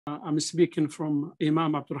I'm speaking from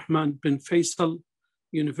Imam Abdurrahman bin Faisal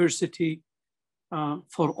University.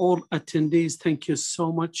 For all attendees, thank you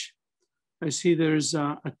so much. I see there's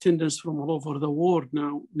attendance from all over the world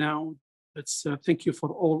now. It's thank you for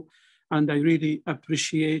all, and I really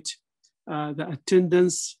appreciate the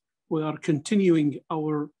attendance. We are continuing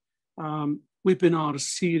our webinar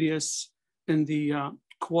series in the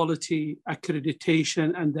quality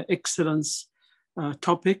accreditation and the excellence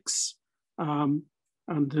topics.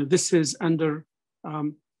 And this is under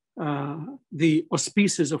the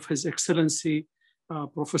auspices of His Excellency,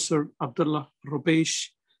 Professor Abdullah Rubaysh.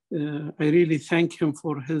 I really thank him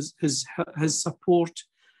for his support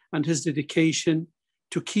and his dedication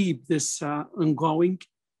to keep this ongoing.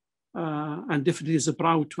 And definitely is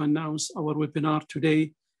proud to announce our webinar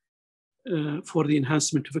today for the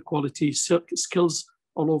enhancement of equality skills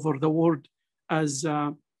all over the world as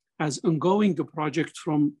ongoing project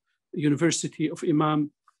from University of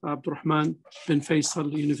Imam Abdurrahman bin Faisal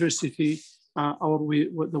University,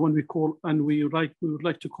 the one we call, and we would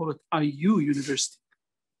like to call it IAU University.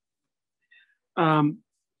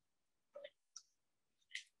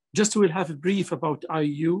 Just we'll have a brief about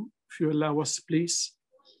IAU, if you allow us, please.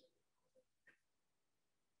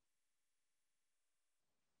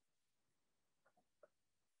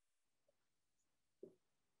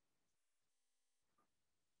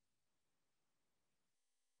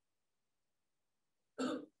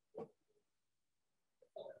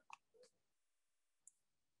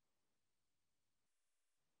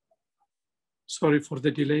 Sorry for the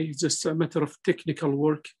delay, it's just a matter of technical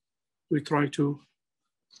work. We try to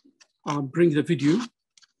bring the video.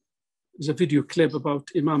 There's a video clip about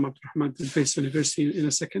Imam Abdurrahman bin Faisal University in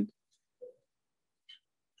a second.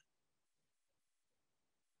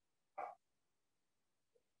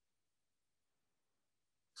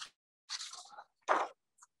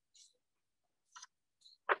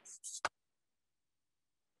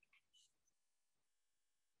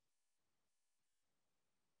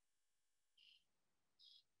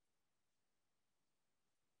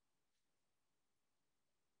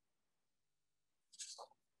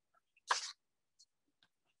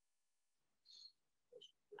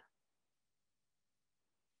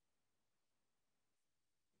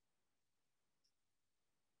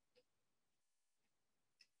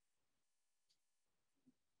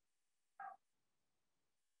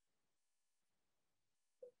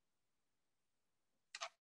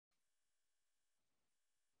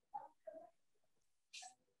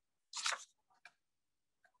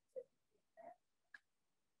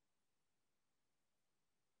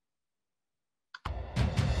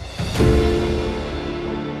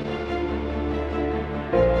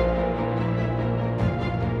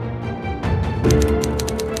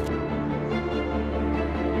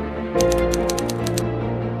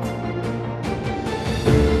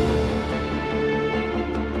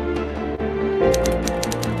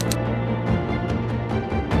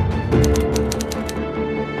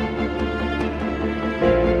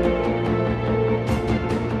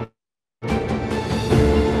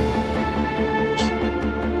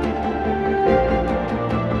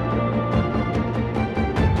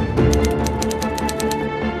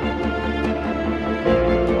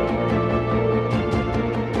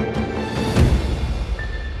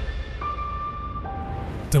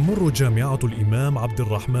 تمر جامعة الإمام عبد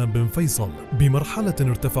الرحمن بن فيصل بمرحلة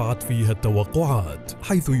ارتفعت فيها التوقعات،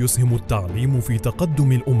 حيث يسهم التعليم في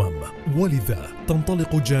تقدم الأمم، ولذا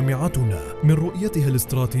تنطلق جامعتنا من رؤيتها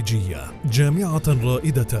الاستراتيجية جامعة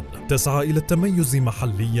رائدة تسعى إلى التميز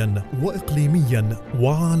محلياً وإقليمياً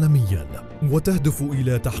وعالمياً، وتهدف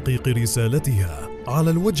إلى تحقيق رسالتها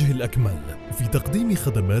على الوجه الأكمل في تقديم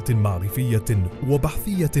خدمات معرفية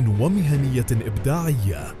وبحثية ومهنية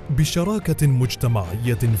إبداعية بشراكة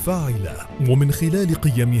مجتمعية فاعلة، ومن خلال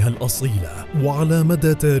قيمها الأصيلة وعلى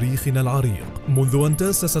مدى تاريخنا العريق منذ أن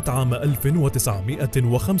تأسست عام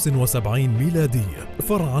 1975 ميلادي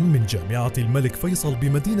فرعاً من جامعة الملك فيصل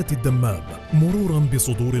بمدينة الدمام، مرورا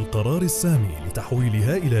بصدور القرار السامي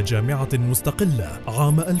لتحويلها إلى جامعة مستقلة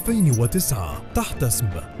عام 2009 تحت اسم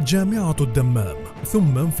جامعة الدمام،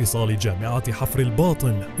 ثم انفصال جامعة حفر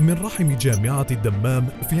الباطن من رحم جامعة الدمام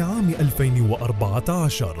في عام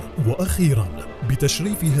 2014، وأخيراً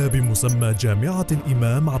بتشريفها بمسمى جامعة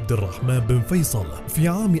الإمام عبد الرحمن بن فيصل في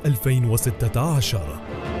عام 2016.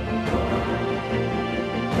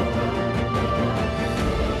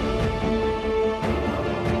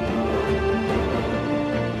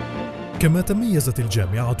 كما تميزت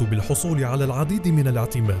الجامعة بالحصول على العديد من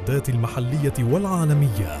الاعتمادات المحلية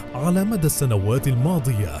والعالمية على مدى السنوات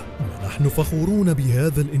الماضية، ونحن فخورون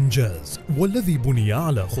بهذا الإنجاز والذي بني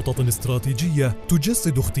على خطط استراتيجية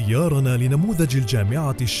تجسد اختيارنا لنموذج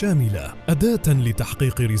الجامعة الشاملة أداة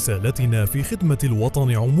لتحقيق رسالتنا في خدمة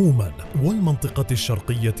الوطن عموماً والمنطقة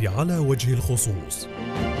الشرقية على وجه الخصوص.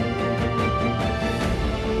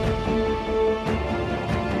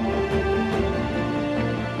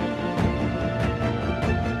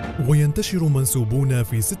 وينتشر منسوبون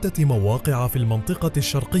في 6 مواقع في المنطقة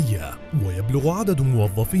الشرقية، ويبلغ عدد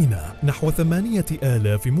موظفينا نحو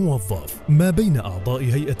 8000 موظف ما بين أعضاء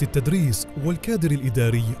هيئة التدريس والكادر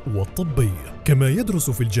الإداري والطبي. كما يدرس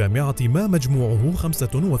في الجامعة ما مجموعه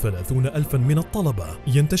 35 ألفاً من الطلبة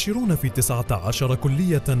ينتشرون في 19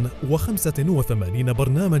 كلية و85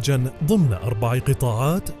 برنامجاً ضمن 4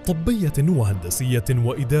 قطاعات طبية وهندسية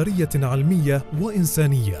وإدارية علمية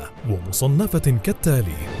وإنسانية ومصنفة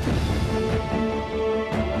كالتالي: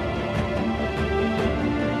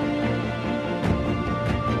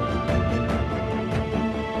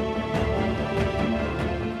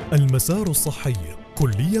 المسار الصحي،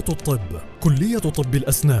 كلية الطب، كلية طب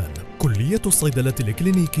الأسنان، كلية الصيدلة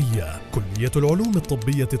الإكلينيكية، كلية العلوم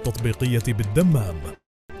الطبية التطبيقية بالدمام،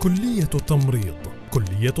 كلية التمريض،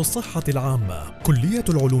 كلية الصحة العامة، كلية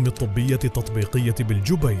العلوم الطبية التطبيقية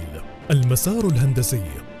بالجبيل. المسار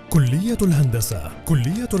الهندسي، كلية الهندسة،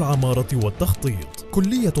 كلية العمارة والتخطيط،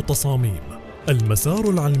 كلية التصاميم. المسار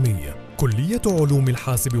العلمي، كلية علوم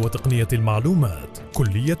الحاسب وتقنية المعلومات،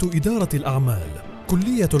 كلية إدارة الأعمال،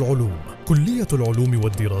 كلية العلوم، كلية العلوم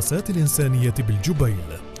والدراسات الإنسانية بالجبيل.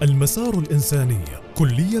 المسار الإنساني،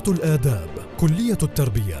 كلية الآداب، كلية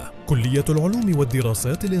التربية، كلية العلوم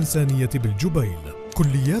والدراسات الإنسانية بالجبيل.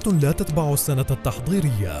 كليات لا تتبع السنة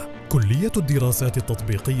التحضيرية، كلية الدراسات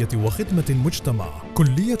التطبيقية وخدمة المجتمع،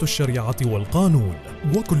 كلية الشريعة والقانون،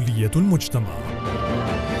 وكلية المجتمع.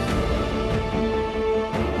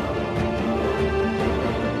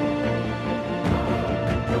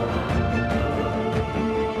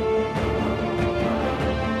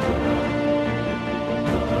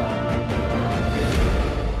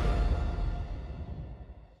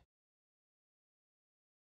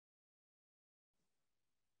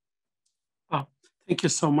 Thank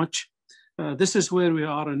you so much. This is where we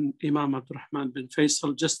are in Imam Abdurrahman bin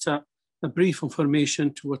Faisal. Just a brief information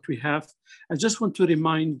to what we have. I just want to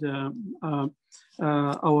remind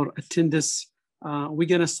our attendees,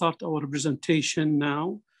 we're going to start our presentation now.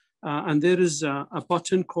 And there is a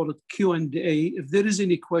button called Q&A. If there is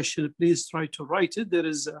any question, please try to write it. There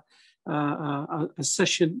is a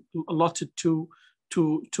session allotted to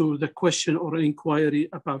the question or inquiry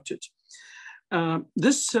about it.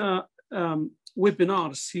 This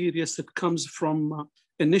webinar series, it comes from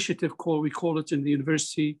initiative we call it in the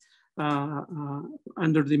university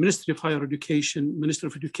under the Ministry of Higher Education, Minister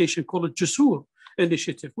of Education, call it JUSUR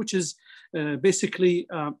initiative, which is basically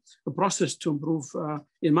a process to improve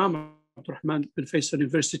Imam Abdurrahman bin Faisal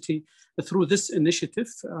University through this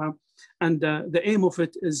initiative. And the aim of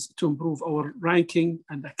it is to improve our ranking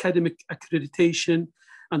and academic accreditation,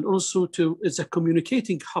 and also it's a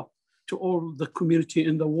communicating hub to all the community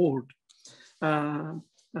in the world.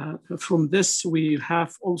 From this, we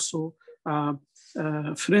have also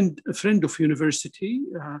a friend of university.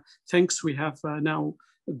 Thanks, we have now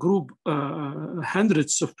a group,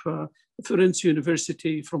 hundreds of friends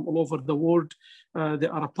university from all over the world. They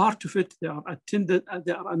are a part of it. They are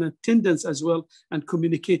in attendance as well and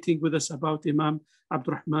communicating with us about Imam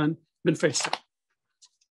Abdurrahman bin Faisal.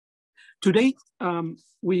 Today,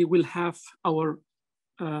 we will have our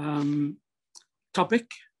topic.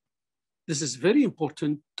 This is a very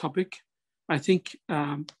important topic. I think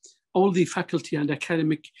all the faculty and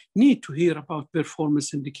academic need to hear about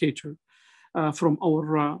performance indicator from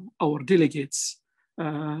our delegates.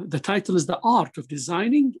 The title is The Art of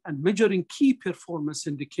Designing and Measuring Key Performance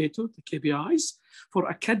Indicator, the KPIs, for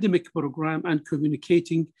academic program and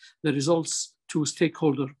communicating the results to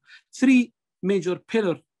stakeholder. 3 major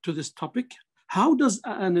pillars to this topic. How does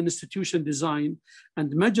an institution design and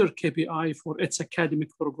measure KPI for its academic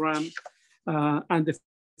program and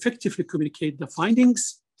effectively communicate the findings?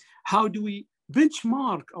 How do we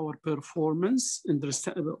benchmark our performance,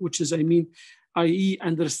 which is, i.e.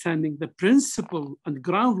 understanding the principle and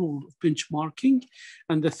ground rule of benchmarking?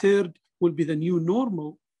 And the third will be the new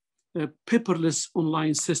normal paperless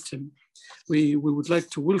online system. We would like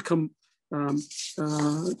to welcome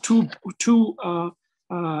two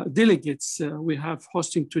delegates we have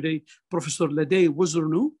hosting today, Professor Ladey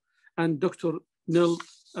Wuzurnu and Dr. Nil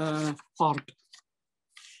Ard.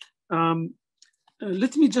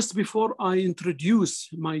 let me just, before I introduce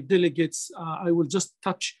my delegates, I will just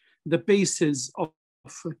touch the basis of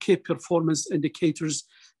key performance indicators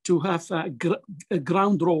to have a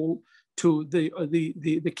ground role to the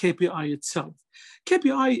KPI itself.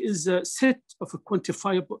 KPI is a set of a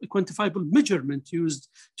quantifiable measurement used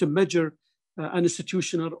to measure an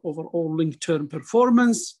institutional overall long-term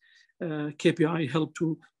performance. KPI help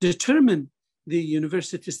to determine the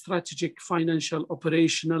university's strategic, financial,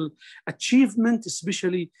 operational achievement,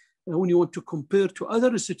 especially when you want to compare to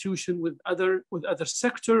other institutions with other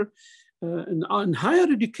sector. In higher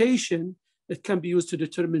education, it can be used to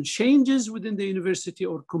determine changes within the university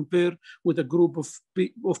or compare with a group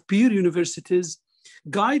of peer universities,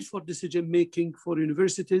 guide for decision-making for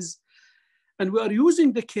universities. And we are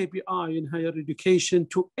using the KPI in higher education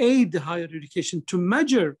to aid the higher education to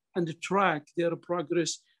measure and track their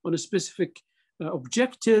progress on a specific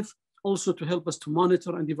objective, also to help us to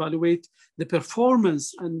monitor and evaluate the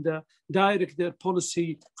performance and direct their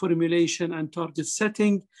policy formulation and target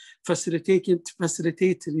setting, facilitate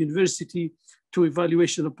the university to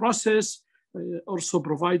evaluation of the process, also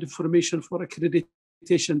provide information for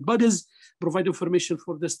accreditation bodies, provide information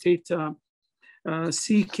for the state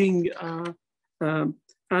seeking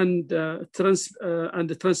and the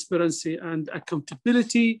transparency and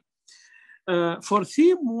accountability. For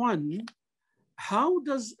theme 1, how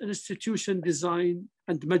does an institution design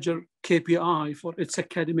and measure KPI for its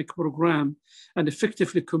academic program and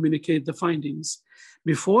effectively communicate the findings?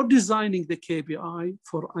 Before designing the KPI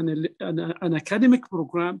for an academic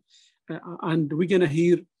program, and we're gonna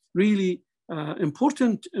hear really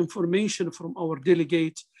important information from our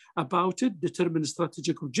delegate about it, determine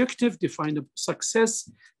strategic objective, define a success,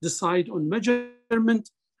 decide on measurement,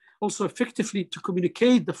 also effectively to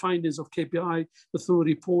communicate the findings of KPI through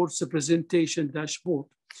reports, a presentation, dashboard.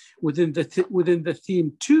 Within the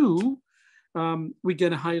theme 2, we're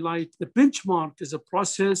gonna highlight the benchmark as a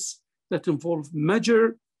process that involves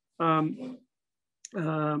measuring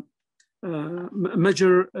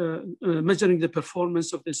the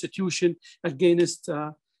performance of the institution against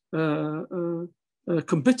a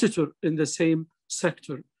competitor in the same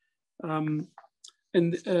sector. And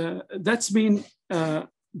that's been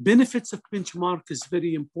benefits of benchmark is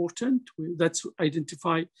very important. That's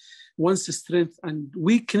identify one's strength and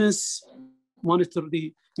weakness, monitor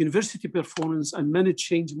the university performance and manage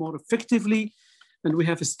change more effectively. And we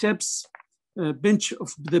have steps, of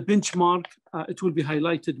the benchmark. It will be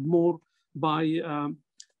highlighted more by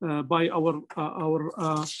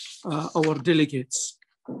our delegates.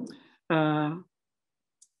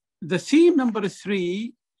 The theme number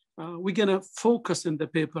 3, we're gonna focus on the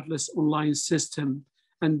paperless online system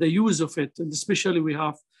and the use of it, and especially we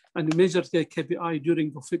have and measure the KPI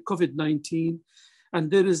during COVID-19,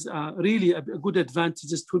 and there is really a good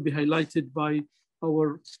advantages to be highlighted by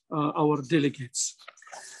our delegates.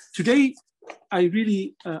 Today, I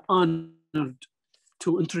really honored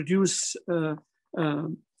to introduce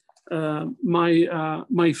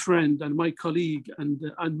my friend and my colleague and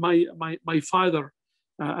my father,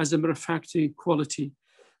 as a matter of fact, in quality.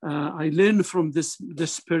 I learned from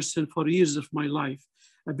this person for years of my life.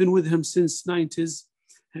 I've been with him since 90s.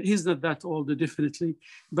 He's not that old, definitely,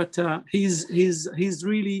 but he's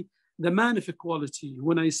really the man of equality.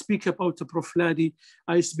 When I speak about Prof. Ladi,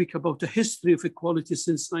 I speak about the history of equality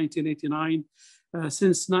since 1989,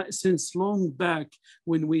 since long back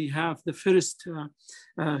when we have the first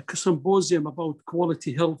symposium about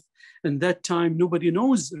quality health. And that time, nobody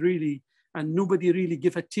knows really, and nobody really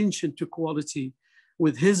give attention to quality.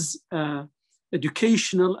 With his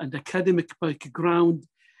educational and academic background,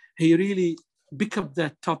 he really pick up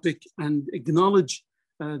that topic and acknowledge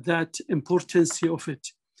that importance of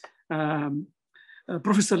it.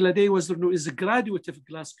 Professor Ladi is a graduate of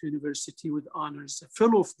Glasgow University with honors, a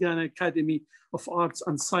fellow of Ghana Academy of Arts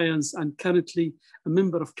and Science, and currently a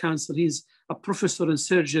member of council. He's a professor in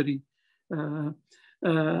surgery.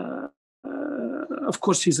 Of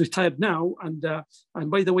course, he's retired now, and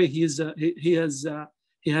by the way, he has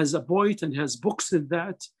a poet and he has books in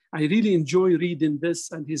that. I really enjoy reading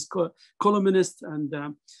this, and he's columnist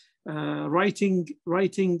and writing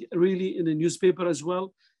really in a newspaper as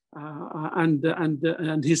well,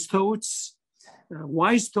 and his thoughts,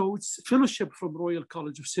 wise thoughts, fellowship from Royal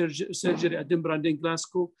College of Surgery at Edinburgh and in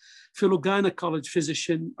Glasgow, fellow Ghana College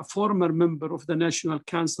physician, a former member of the National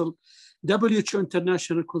Council, WHO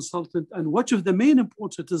international consultant, and what of the main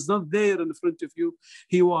important is not there in front of you.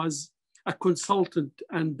 He was a consultant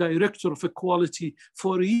and director of equality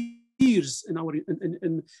for years in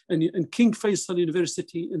King Faisal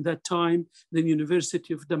University in that time, the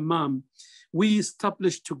University of Dammam. We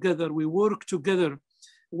established together, we worked together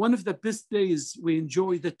one of the best days we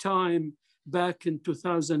enjoyed the time back in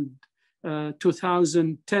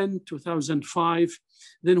 2010, 2005.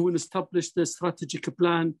 Then we established the strategic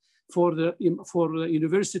plan for the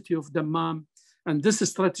University of Dammam. And this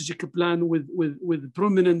strategic plan with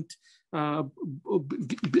prominent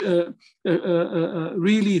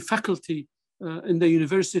really faculty in the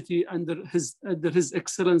university under his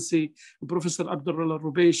excellency, Professor Abdullah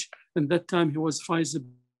Rubaysh. And that time he was vice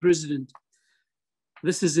president.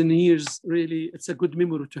 This is in years, really, it's a good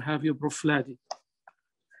memory to have you, Prof. Fladi.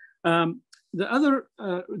 The other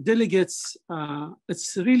delegates,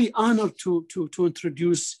 it's really honor to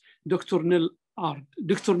introduce Dr. Nil Ard.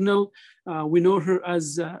 Dr. Nil, we know her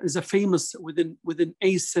as a famous within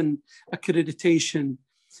ASIN accreditation.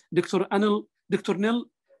 Dr. Nil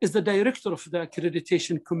is the director of the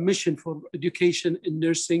Accreditation Commission for Education in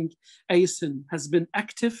Nursing. ASIN has been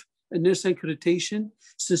active in nursing accreditation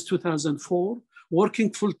since 2004,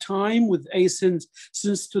 working full-time with ASIN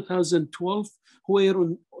since 2012, where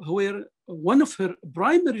one of her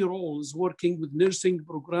primary roles working with nursing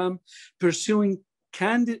program, pursuing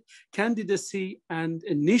candidacy and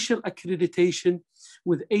initial accreditation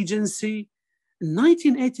with agency. In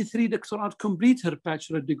 1983, Dr. Ard completed her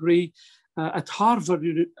bachelor degree at Harvard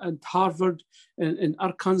in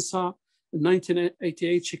Arkansas. In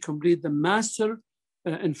 1988, she completed the master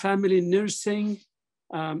in family nursing.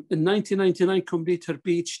 In 1999, completed her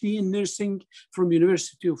PhD in nursing from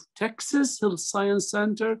University of Texas Health Science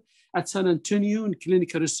Center at San Antonio in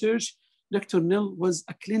clinical research. Dr. Nil was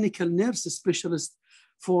a clinical nurse specialist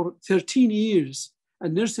for 13 years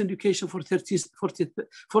and nurse education for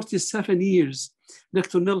 47 years.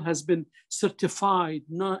 Dr. Nil has been certified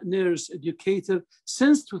nurse educator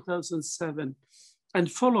since 2007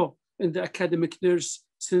 and fellow in the academic nurse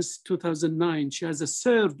since 2009. She has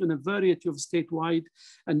served in a variety of statewide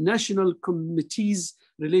and national committees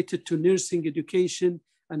related to nursing education,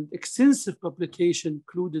 and extensive publication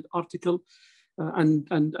included article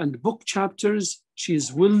and book chapters. She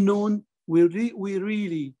is well known. We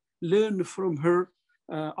really learn from her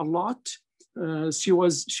a lot. She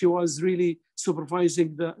was really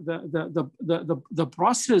supervising the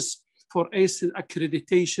process for ASIN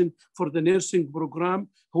accreditation for the nursing program,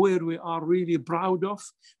 where we are really proud of.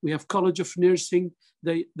 We have College of Nursing.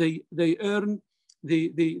 They earn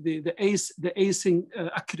the ASIN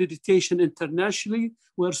accreditation internationally.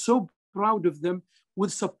 We're so proud of them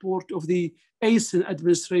with support of the ASIN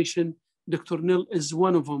administration. Dr. Nil is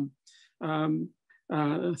one of them.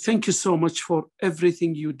 Thank you so much for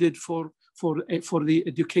everything you did for the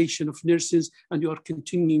education of nurses, and you are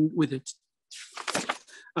continuing with it.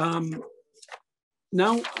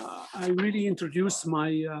 Now, I really introduce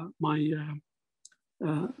my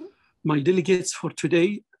delegates for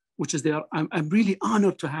today, which is I'm really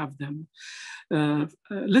honored to have them.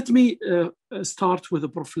 Let me start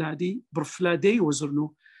with Prof. Fladi. Prof. Fladi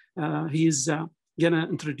he is gonna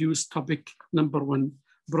introduce topic number 1.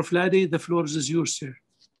 Prof. Fladi, the floor is yours, sir.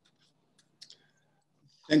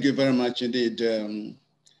 Thank you very much indeed.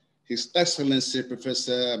 His Excellency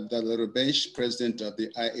Professor Abdullah Rubaysh, President of the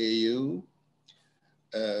IAU,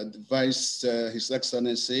 His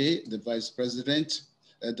Excellency, the Vice President,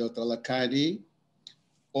 Dr. Lakadi,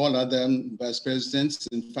 all other Vice Presidents,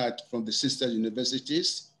 in fact, from the sister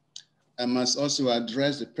universities. I must also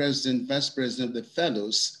address the President, Vice President of the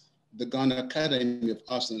Fellows, the Ghana Academy of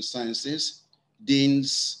Arts and Sciences,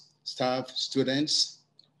 deans, staff, students,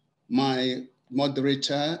 my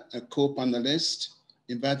moderator, a co-panelist,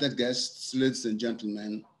 invited guests, ladies and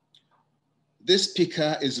gentlemen. This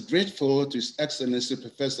speaker is grateful to His Excellency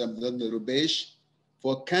Professor Abdullah Rubaysh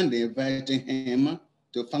for kindly inviting him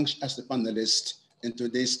to function as a panelist in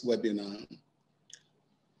today's webinar.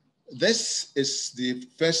 This is the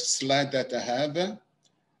first slide that I have.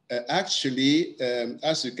 Actually,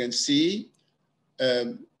 as you can see,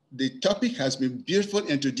 the topic has been beautifully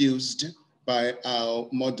introduced by our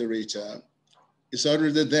moderator. It's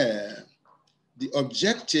already there. The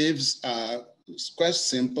objectives are quite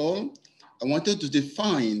simple. I wanted to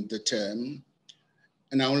define the term,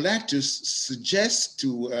 and I would like to suggest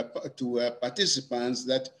to participants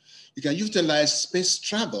that you can utilize space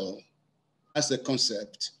travel as a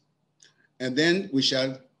concept, and then we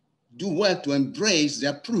shall do well to embrace the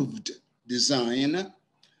approved design.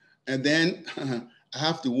 And then I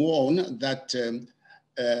have to warn that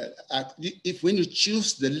if when you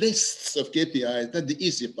choose the lists of KPIs, that's the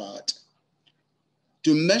easy part.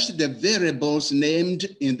 To measure the variables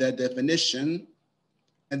named in the definition,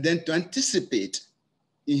 and then to anticipate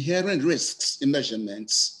inherent risks in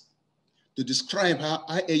measurements, to describe how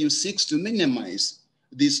IAU seeks to minimize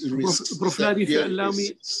these risks. Prof. Ladi, if you allow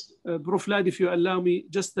me, Prof. Ladi, if you allow me,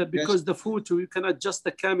 just that because the photo, you can adjust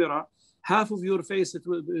the camera, half of your face, it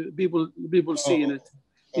will, people seeing it.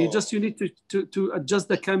 You need to adjust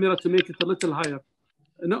the camera to make it a little higher.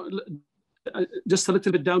 No, just a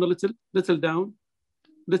little bit down, little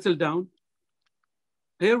down.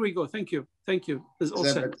 Here we go. Thank you. Thank you. Is all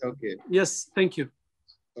set. Okay. Yes, thank you.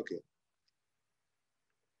 Okay.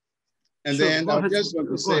 And then I just want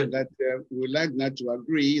to say that we would like not to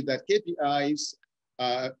agree that KPIs,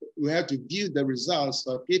 we have to view the results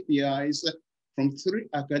of KPIs from 3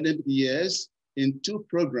 academic years in 2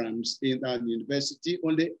 programs in our university,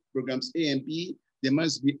 only programs A and B, they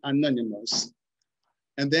must be anonymous.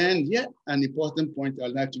 And then yet an important point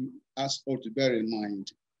I'd like to ask all to bear in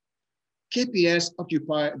mind. KPIs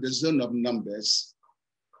occupy the zone of numbers,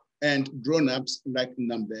 and grown-ups like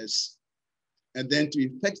numbers. And then to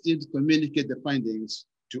effectively communicate the findings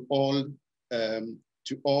to all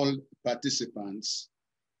participants.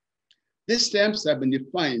 These terms have been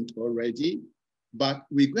defined already, but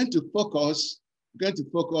we're going to focus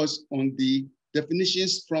on the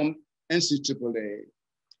definitions from NCAA.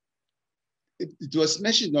 It was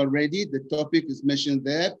mentioned already, the topic is mentioned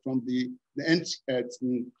there from the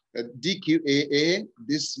DQAA,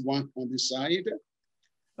 this one on the side.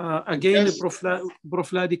 Again, yes. Prof.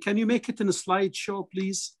 Ladi, can you make it in a slideshow,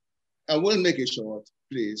 please? I will make it short,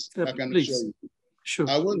 please. I can show you. Sure.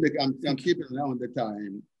 I will make, I'm keeping an eye on the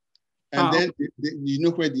time. And then you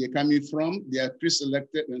know where they're coming from. They are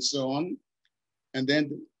pre-selected and so on. And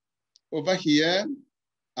then over here,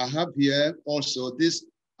 I have here also this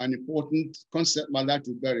an important concept I'd like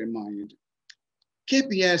to bear in mind.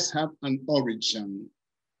 KPIs have an origin.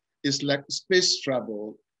 It's like space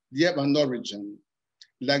travel. They have an origin,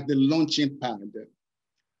 like the launching pad.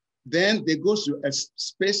 Then they go to a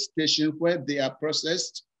space station where they are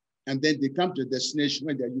processed, and then they come to a destination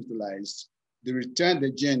where they're utilized. They return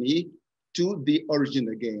the journey to the origin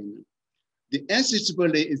again. The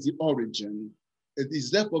NCAA is the origin. It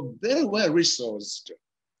is therefore very well resourced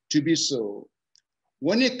to be so.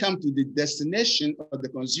 When it comes to the destination of the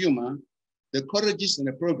consumer, the colleges and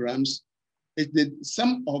the programs,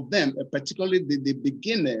 some of them, particularly the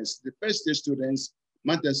beginners, the first year students,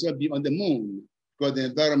 might as well be on the moon because the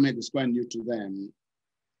environment is quite new to them.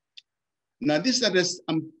 Now,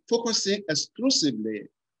 I'm focusing exclusively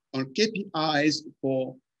on KPIs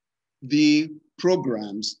for the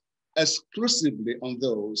programs, exclusively on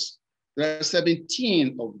those. There are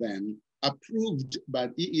 17 of them approved by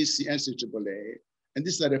EEC and NCAA, and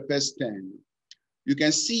these are the first 10. You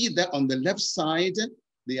can see that on the left side,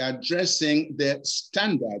 they are addressing the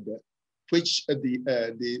standard which the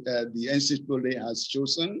NCAA has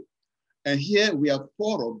chosen. And here we have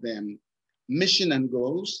 4 of them: mission and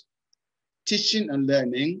goals, teaching and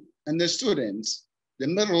learning, and the students. The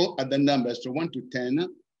middle are the numbers from 1 to 10.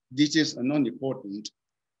 Details are not important.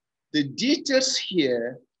 The details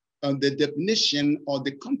here on the definition or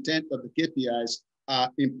the content of the KPIs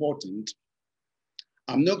are important.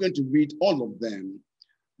 I'm not going to read all of them.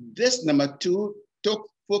 This number 2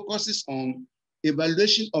 focuses on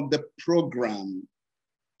evaluation of the program.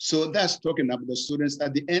 So that's talking about the students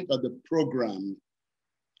at the end of the program.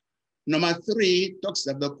 Number 3 talks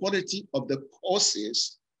about the quality of the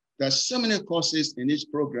courses. There are so many courses in each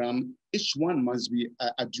program, each one must be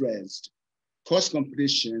addressed. Course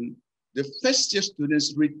completion, the first year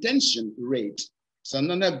students' retention rate is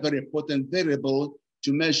another very important variable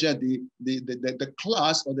to measure the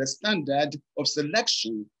class or the standard of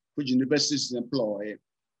selection which universities employ.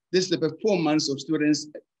 This is the performance of students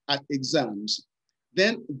at exams.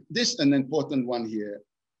 Then this is an important one here.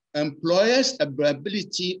 Employers'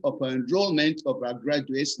 ability of enrollment of our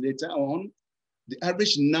graduates later on, the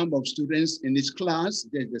average number of students in each class,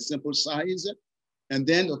 there's the sample size, and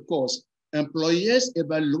then of course, employers'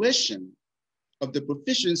 evaluation of the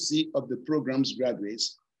proficiency of the program's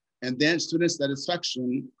graduates, and then student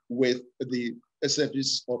satisfaction with the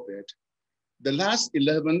services offered. The last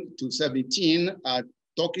 11 to 17 are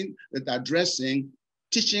addressing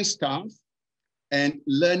teaching staff and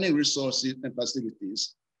learning resources and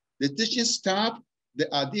facilities. The teaching staff,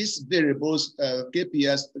 there are these variables,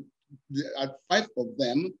 KPIs, there are 5 of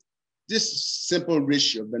them. This simple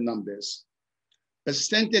ratio of the numbers,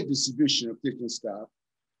 percentage distribution of teaching staff,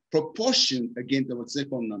 proportion against the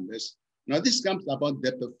simple numbers. Now this comes about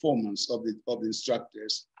the performance of the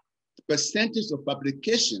instructors, percentage of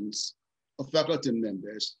publications of faculty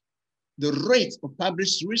members, the rate of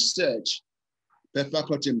published research per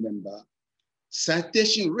faculty member,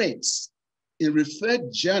 citation rates in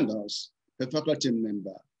referred journals per faculty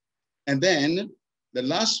member. And then the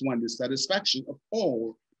last one is satisfaction of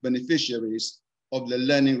all beneficiaries of the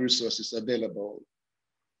learning resources available.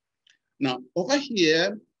 Now, over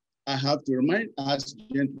here, I have to remind us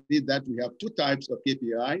gently that we have two types of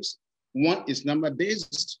KPIs. One is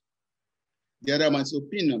number-based, the other one is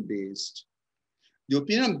opinion-based. The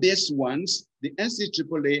opinion-based ones, the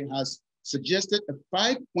NCAA has suggested a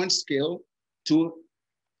 5-point scale to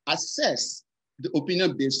assess the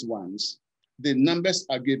opinion-based ones. The numbers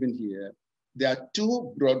are given here. There are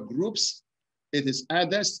two broad groups. It is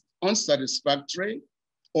either unsatisfactory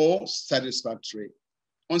or satisfactory.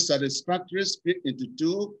 Unsatisfactory split into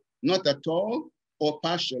two, not at all, or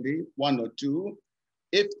partially, one or two.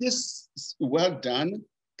 If this is well done,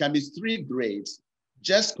 can be 3 grades,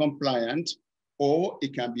 just compliant, or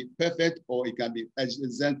it can be perfect, or it can be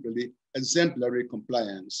exemplary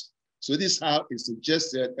compliance. So this is how it's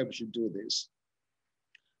suggested that we should do this.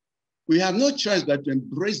 We have no choice but to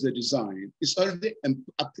embrace the design. It's already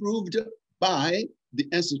approved by the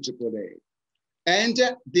NCAA. And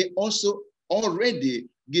they also already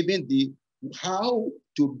given the how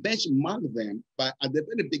to benchmark them, but at the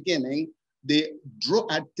very beginning, they draw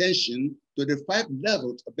attention to the 5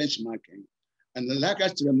 levels of benchmarking. And I'd like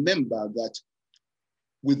us to remember that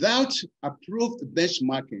without approved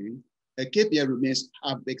benchmarking, a KPI remains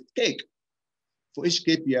half-baked cake. For each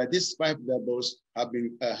KPI, these 5 levels have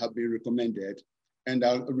been recommended, and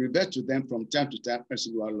I'll revert to them from time to time as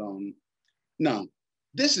we go along. Now,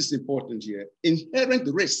 this is important here. Inherent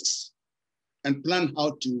risks and plan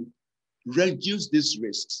how to reduce these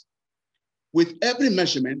risks. With every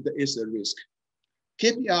measurement, there is a risk.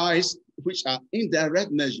 KPIs, which are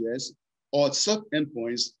indirect measures or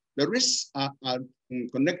sub-endpoints, the risks are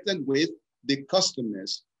connected with the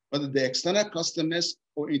customers, whether they're external customers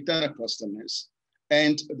or internal customers.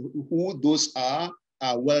 And who those are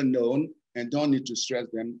well known and don't need to stress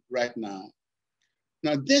them right now.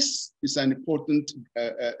 Now, this is an important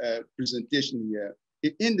presentation here.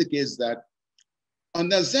 It indicates that on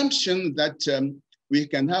the assumption that we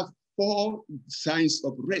can have 4 signs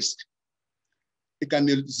of risk. It can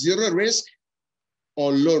be 0 risk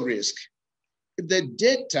or low risk. If the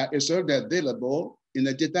data is already available in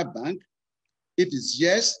the data bank, if it's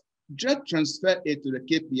yes, just transfer it to the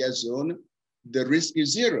KPI zone, the risk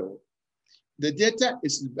is 0. The data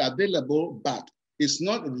is available, but it's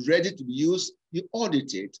not ready to be used, you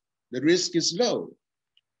audit it, the risk is low.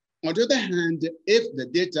 On the other hand, if the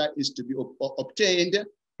data is to be obtained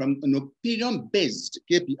from an opinion-based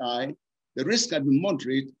KPI, the risk can be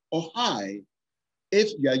moderate or high.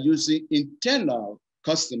 If you are using internal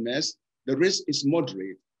customers, the risk is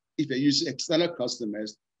moderate. If you're using external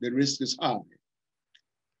customers, the risk is high.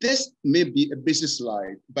 This may be a busy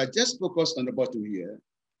slide, but just focus on the bottom here.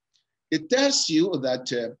 It tells you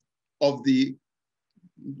that of the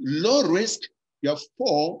low risk, you have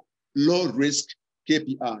 4 low risk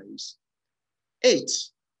KPIs.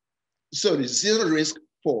 0 risk,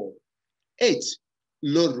 4. 8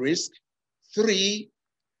 low risk, 3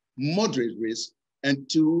 moderate risk, and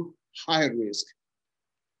 2 high risk.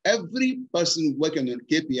 Every person working on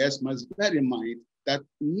KPIs must bear in mind that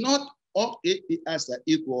not all KPIs are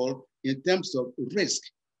equal in terms of risk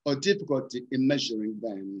or difficulty in measuring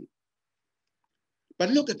them. But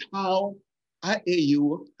look at how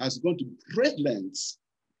IAU has gone to great lengths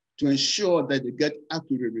to ensure that they get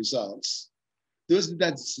accurate results. Those are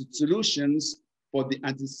the solutions for the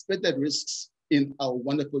anticipated risks in our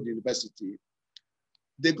wonderful university.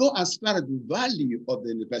 They go as far as the value of the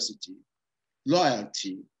university,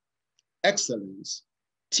 loyalty, excellence,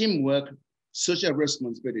 teamwork, social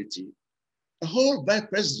responsibility. A whole vice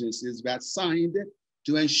presidencies were assigned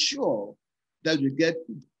to ensure that we get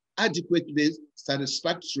adequately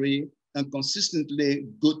satisfactory and consistently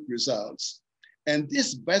good results. And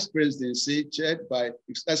this vice presidency, chaired by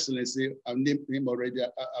His Excellency, I've named him already,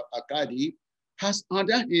 Akadi, has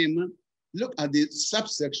under him, look at the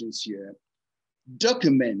subsections here: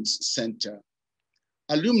 Documents Center,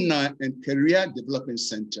 Alumni and Career Development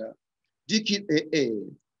Center, DQAA,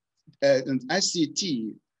 and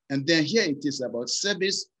ICT, and then here it is about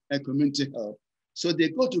service and community health. So they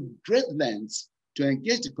go to great lengths to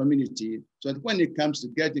engage the community so that when it comes to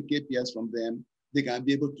getting KPIs from them, they can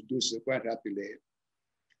be able to do so quite happily.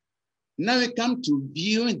 Now we come to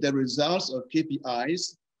viewing the results of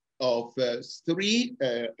KPIs of 3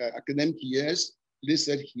 academic years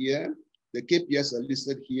listed here. The KPIs are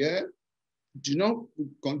listed here. Do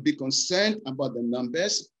not be concerned about the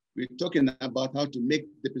numbers. We're talking about how to make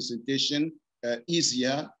the presentation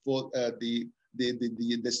easier for the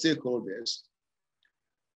stakeholders.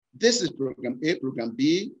 This is program A, program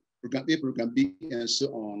B, program A, program B, and so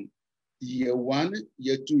on. Year 1,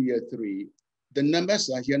 year 2, year 3. The numbers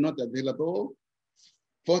are here not available.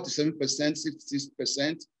 47%,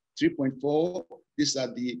 66%, 3.4. These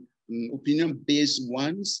are the opinion-based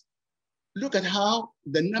ones. Look at how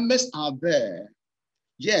the numbers are there.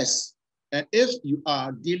 Yes, and if you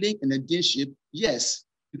are dealing in a deanship, yes,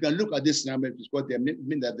 you can look at this number because they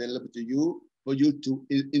mean available to you for you to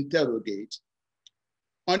interrogate.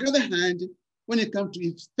 On the other hand, when it comes to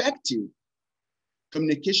effective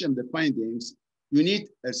communication of the findings, you need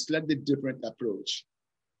a slightly different approach.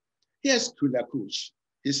 Here's Kulakuch.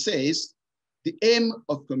 He says, the aim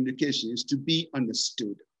of communication is to be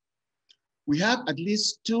understood. We have at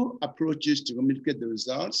least two approaches to communicate the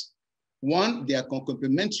results. One, they are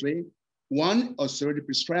complementary. One is already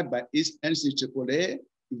prescribed by NCAA,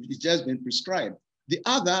 it's just been prescribed. The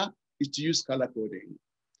other is to use color coding.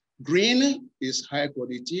 Green is high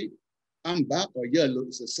quality, amber or yellow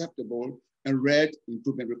is acceptable, and red,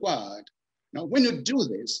 improvement required. Now, when you do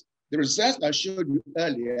this, the results I showed you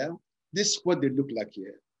earlier, this is what they look like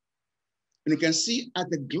here. And you can see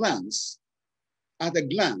at a glance,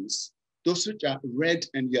 those which are red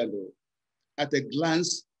and yellow, at a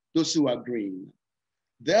glance, those who are green.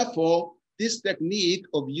 Therefore, this technique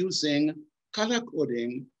of using color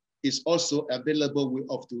coding is also available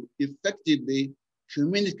to effectively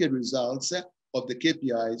communicate results of the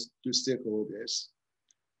KPIs to stakeholders.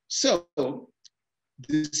 So,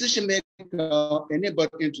 decision maker,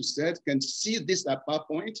 anybody interested can see this at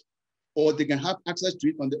PowerPoint, or they can have access to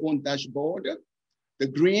it on their own dashboard. The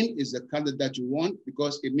green is the color that you want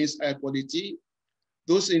because it means high quality.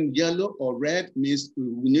 Those in yellow or red means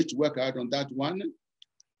we need to work out on that one.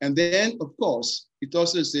 And then, of course, it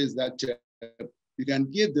also says that you can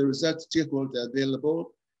give the results to stakeholders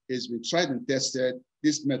available. As we tried and tested,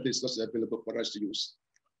 this method is also available for us to use.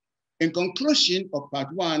 In conclusion of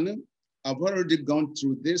part one, I've already gone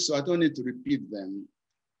through this, so I don't need to repeat them.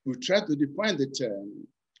 We tried to define the term.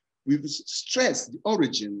 We've stressed the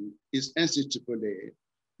origin is NCAA.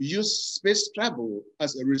 We use space travel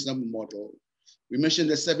as a reasonable model. We mentioned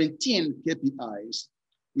the 17 KPIs.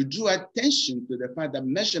 We drew attention to the fact that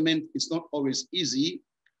measurement is not always easy.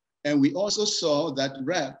 And we also saw that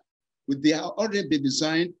they are already been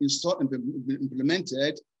designed, installed, and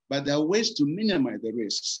implemented, but there are ways to minimize the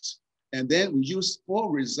risks. And then we used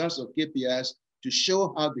 4 results of KPIs to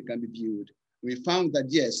show how they can be viewed. We found that,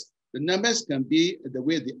 yes, the numbers can be the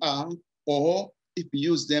way they are, or if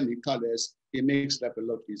you use them in colors, it makes life a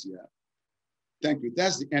lot easier. Thank you.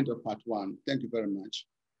 That's the end of part one. Thank you very much.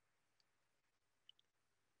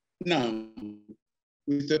 Now,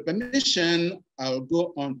 with the permission, I'll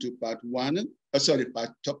go on to part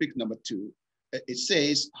topic number 2. It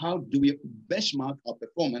says, how do we benchmark our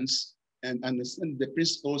performance and understand the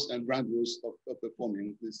principles and ground rules of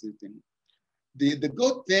performing this thing? The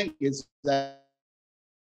good thing is that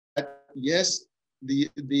yes, the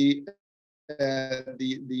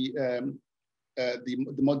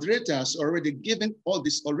moderator has already given all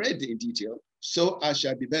this already in detail, so I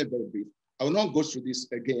shall be very, very brief. I will not go through this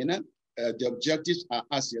again. The objectives are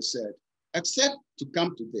as you said, except to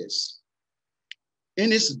come to this.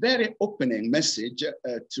 In his very opening message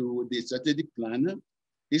to the strategic plan,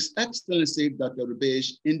 His Excellency Dr.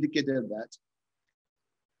 Rubesh indicated that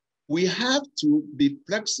we have to be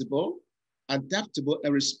flexible, adaptable,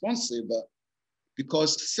 and responsive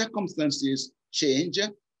because circumstances change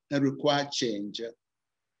and require change.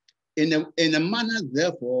 In a manner,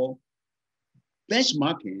 therefore,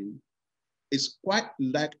 benchmarking is quite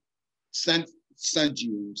like sand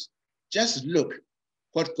dunes. Just look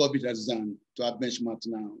what COVID has done to our benchmark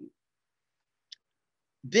now.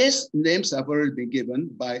 These names have already been given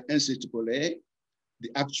by NCAA,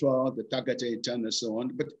 the actual, the targeted, internal, and so on.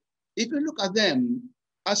 But if you look at them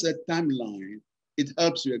as a timeline, it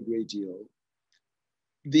helps you a great deal.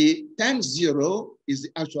 The time 0 is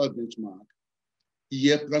the actual benchmark.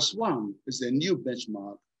 Year +1 is a new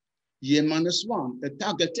benchmark. Year -1, a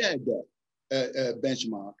targeted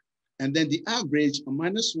benchmark. And then the average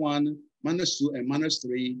 -1, -2, and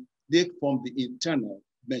 -3, they form the internal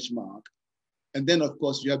benchmark. And then, of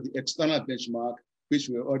course, you have the external benchmark, which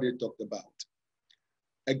we already talked about.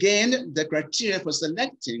 Again, the criteria for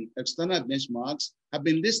selecting external benchmarks have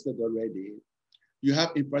been listed already. You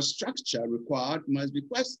have infrastructure required, must be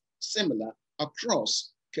quite similar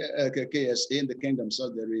across KSA in the Kingdom of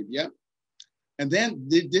Saudi Arabia. And then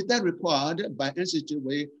the data required by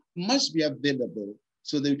NCAA must be available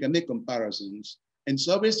so that you can make comparisons. And it's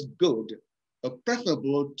always good or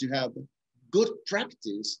preferable to have good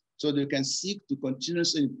practice so that you can seek to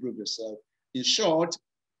continuously improve yourself. In short,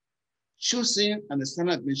 choosing an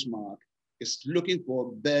external benchmark is looking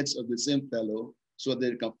for birds of the same fellow so that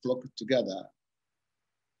they can flock together.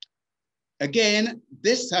 Again,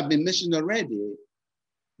 this has been mentioned already.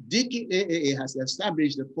 DQAA has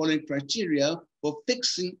established the following criteria for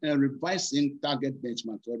fixing and revising target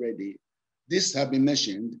benchmarks already. These have been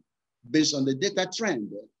mentioned based on the data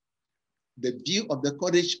trend, the view of the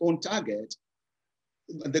college own target,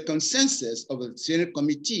 the consensus of the steering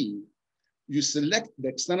committee. You select the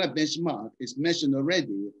external benchmark, is mentioned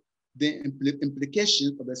already, the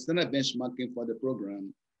implications of external benchmarking for the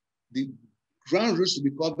program. The ground rules to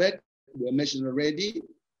be covered were mentioned already.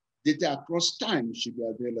 Data across time should be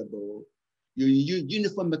available. You use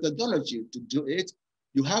uniform methodology to do it.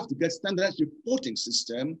 You have to get standardized reporting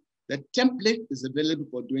system. The template is available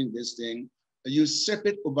for doing this thing. Use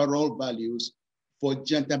separate overall values for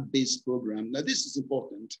gender-based program. Now this is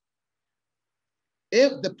important.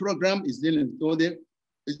 If the program is dealing with only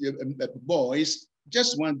boys,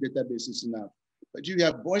 just one database is enough. But you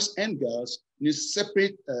have boys and girls, you need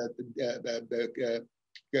separate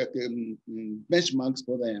benchmarks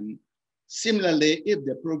for them. Similarly, if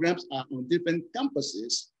the programs are on different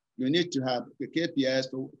campuses, you need to have the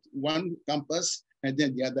KPIs for one campus and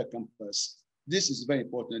then the other campus. This is very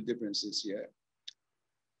important differences here.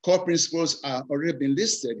 Core principles are already been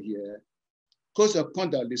listed here. Codes of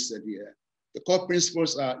conduct listed here. The core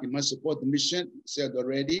principles are: you must support the mission, said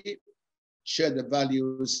already, share the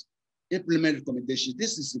values, implement recommendations.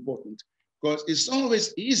 This is important because it's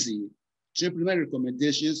always easy to implement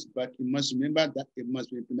recommendations, but you must remember that it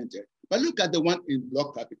must be implemented. But look at the one in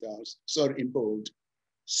block capitals, sorry, in bold.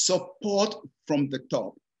 Support from the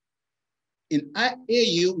top. In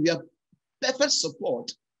IAU, we have perfect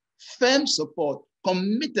support, firm support,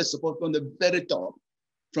 committed support from the very top,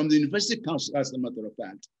 from the University Council, as a matter of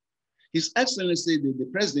fact. His Excellency, the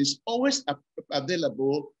President, is always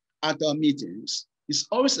available at our meetings. He's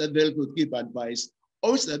always available to give advice,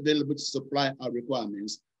 always available to supply our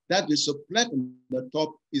requirements. That the supply from the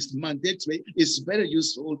top is mandatory, is very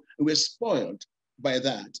useful, and we're spoiled by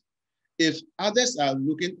that. If others are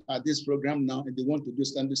looking at this program now and they want to do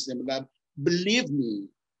something similar, believe me,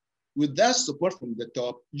 with that support from the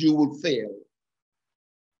top, you will fail.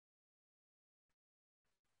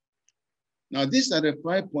 Now, these are the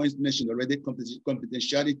 5 points mentioned already: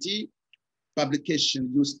 confidentiality,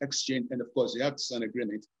 publication, use, exchange, and of course, you have to sign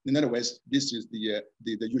agreement. In other words, this is the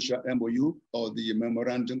usual MOU or the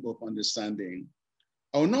Memorandum of Understanding.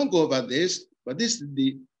 I will not go over this, but this is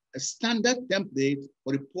the standard template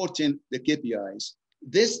for reporting the KPIs.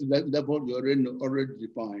 This level you already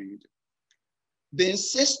defined. They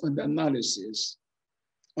insist on the analysis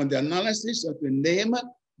of the name,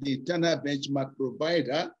 the internal benchmark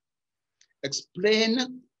provider,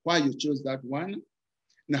 explain why you chose that one,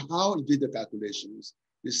 and how you did the calculations.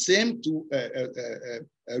 The same two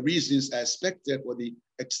reasons are expected for the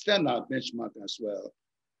external benchmark as well.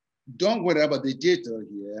 Don't worry about the detail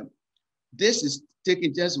here. This is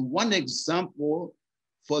taking just one example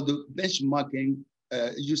for the benchmarking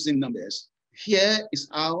using numbers. Here is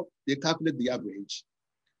how they calculate the average.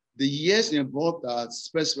 The years involved are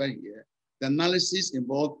specified here. The analysis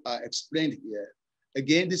involved are explained here.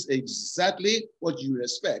 Again, this is exactly what you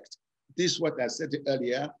expect. This is what I said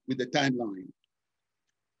earlier with the timeline.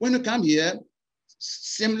 When you come here,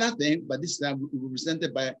 similar thing, but this time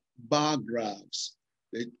represented by bar graphs.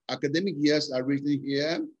 The academic years are written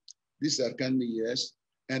here. These are academic years.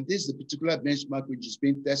 And this is a particular benchmark which is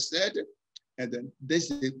being tested. And then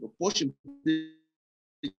this is the proportion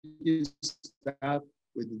staff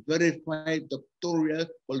with verified doctoral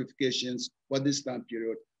qualifications for this time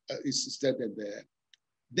period is stated there.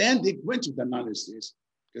 Then they went to the analysis.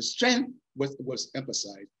 The strength was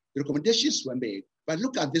emphasized. The recommendations were made. But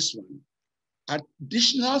look at this one.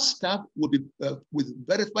 Additional staff will be with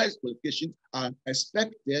verified qualifications are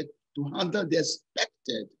expected to handle the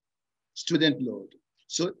expected student load.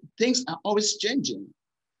 So things are always changing.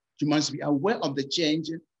 You must be aware of the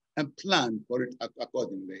change and plan for it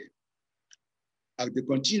accordingly. They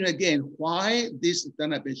continue again why this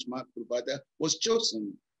internal benchmark provider was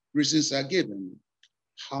chosen. Reasons are given.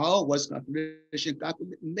 How was calculation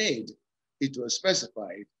made? It was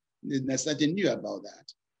specified. There's nothing new about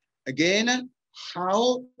that. Again,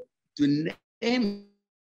 how to name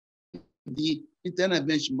the internal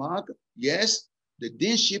benchmark? Yes, the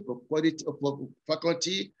deanship of quality of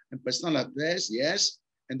faculty and personal affairs, yes,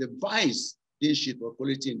 and the vice deanship of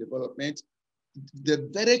quality and development. The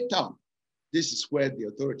very top, this is where the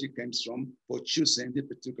authority comes from for choosing the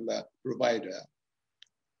particular provider.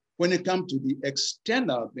 When it comes to the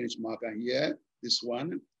external benchmarker here, this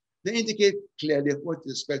one, they indicate clearly what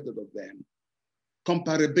is expected of them.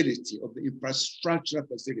 Comparability of the infrastructure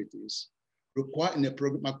facilities required in a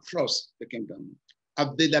program across the kingdom.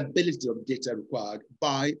 Availability of data required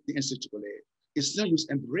by the NCAA. It's not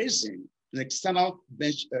just embracing an external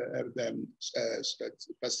bench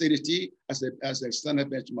facility as an external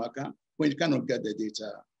benchmarker when you cannot get the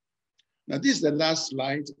data. Now, this is the last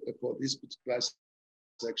slide for this particular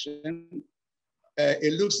section.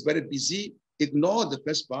 It looks very busy. Ignore the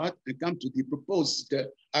first part and come to the proposed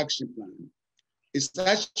action plan. It's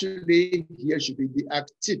actually, here should be the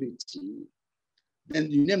activity.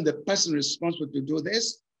 Then you name the person responsible to do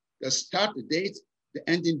this, the start date, the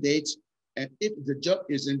ending date, and if the job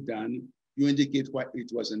isn't done, you indicate why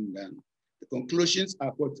it wasn't done. The conclusions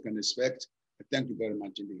are what you can expect. Thank you very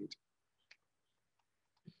much indeed.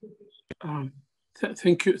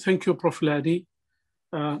 Thank you, Prof. Ladi.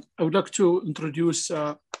 I would like to introduce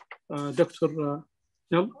Dr.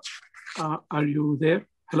 Nell. Are you there?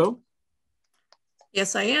 Hello?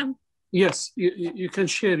 Yes, I am. Yes, you can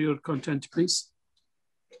share your content, please.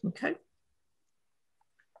 Okay.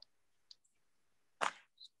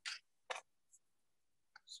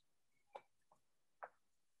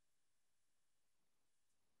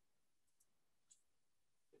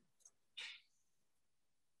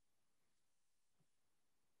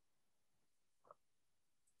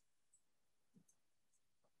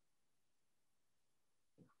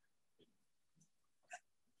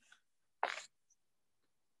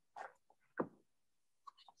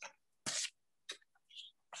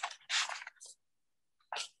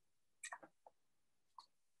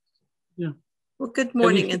 Yeah. Well, good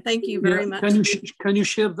morning, and thank you very much. Can you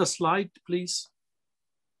share the slide, please?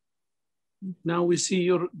 Now we see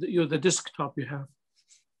the desktop you have.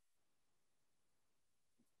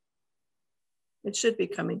 It should be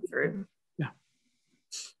coming through. Yeah.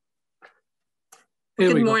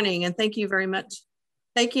 Well, good morning, and thank you very much.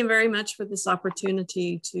 Thank you very much for this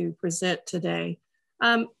opportunity to present today.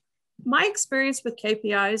 My experience with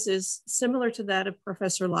KPIs is similar to that of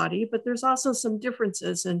Professor Ladi, but there's also some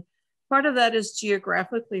differences, and part of that is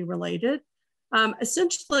geographically related.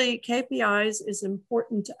 Essentially, KPIs is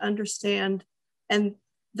important to understand, and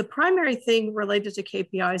the primary thing related to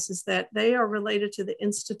KPIs is that they are related to the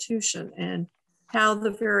institution and how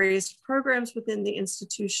the various programs within the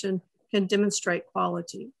institution can demonstrate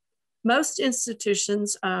quality. Most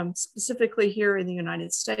institutions, specifically here in the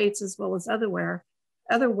United States, as well as otherwhere,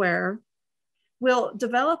 will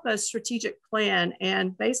develop a strategic plan,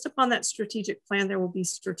 and based upon that strategic plan, there will be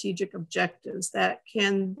strategic objectives that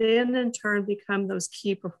can then in turn become those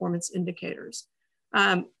key performance indicators.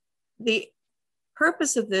 The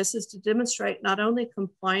purpose of this is to demonstrate not only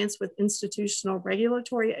compliance with institutional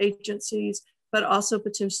regulatory agencies, but also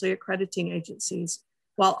potentially accrediting agencies,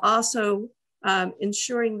 while also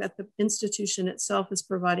ensuring that the institution itself is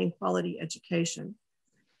providing quality education.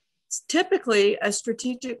 Typically, a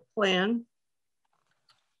strategic plan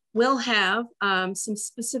will have some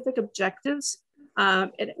specific objectives.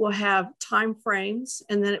 It will have timeframes,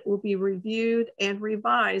 and then it will be reviewed and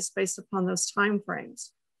revised based upon those timeframes.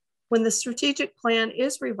 When the strategic plan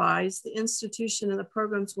is revised, the institution and the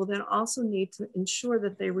programs will then also need to ensure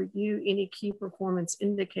that they review any key performance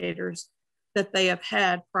indicators that they have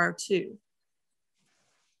had prior to.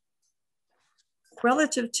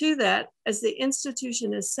 Relative to that, as the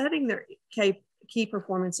institution is setting their key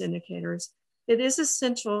performance indicators, it is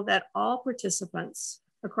essential that all participants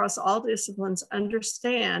across all disciplines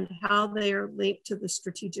understand how they are linked to the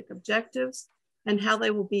strategic objectives and how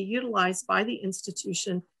they will be utilized by the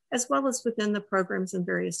institution, as well as within the programs and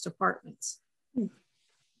various departments.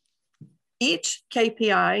 Each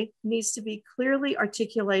KPI needs to be clearly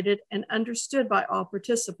articulated and understood by all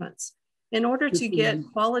participants. In order to get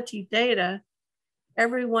quality data,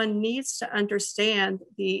 everyone needs to understand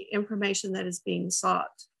the information that is being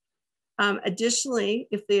sought. Additionally,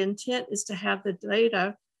 if the intent is to have the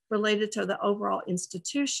data related to the overall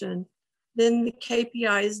institution, then the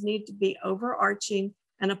KPIs need to be overarching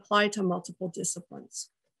and apply to multiple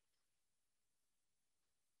disciplines.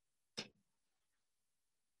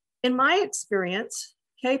 In my experience,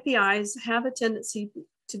 KPIs have a tendency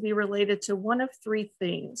to be related to one of three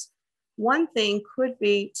things. One thing could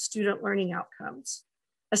be student learning outcomes.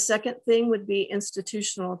 A second thing would be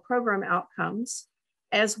institutional program outcomes,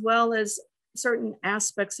 as well as certain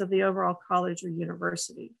aspects of the overall college or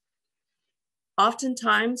university.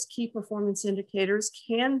 Oftentimes, key performance indicators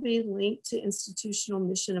can be linked to institutional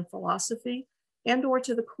mission and philosophy and/or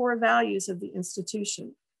to the core values of the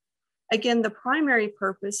institution. Again, the primary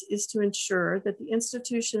purpose is to ensure that the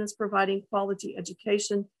institution is providing quality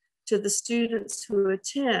education to the students who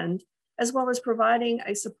attend, as well as providing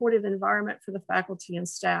a supportive environment for the faculty and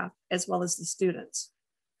staff, as well as the students.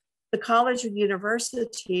 The college or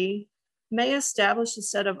university may establish a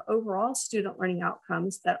set of overall student learning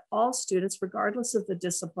outcomes that all students, regardless of the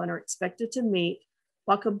discipline, are expected to meet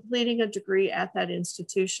while completing a degree at that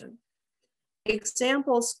institution.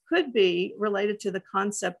 Examples could be related to the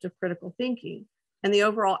concept of critical thinking, and the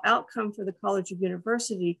overall outcome for the college or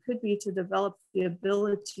university could be to develop the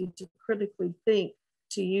ability to critically think,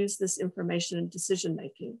 to use this information in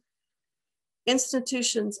decision-making.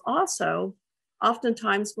 Institutions also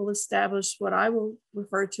oftentimes will establish what I will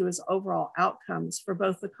refer to as overall outcomes for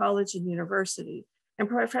both the college and university. And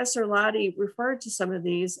Professor Laude referred to some of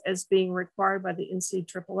these as being required by the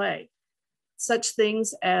NCAA. Such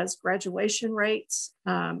things as graduation rates,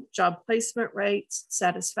 job placement rates,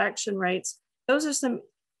 satisfaction rates. Those are some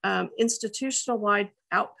institutional-wide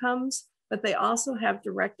outcomes, but they also have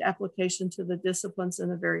direct application to the disciplines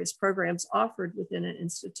and the various programs offered within an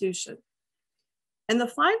institution. And the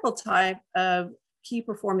final type of key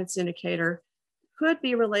performance indicator could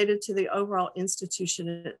be related to the overall institution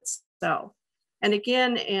itself. And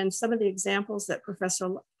again, in some of the examples that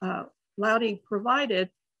Professor Laude provided,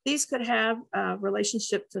 these could have a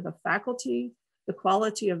relationship to the faculty, the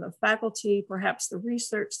quality of the faculty, perhaps the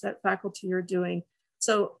research that faculty are doing.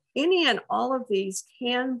 So any and all of these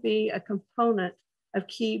can be a component of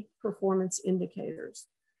key performance indicators.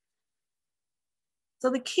 So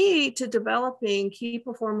the key to developing key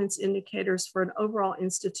performance indicators for an overall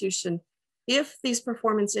institution, if these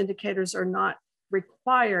performance indicators are not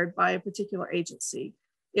required by a particular agency,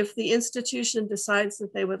 if the institution decides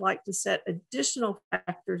that they would like to set additional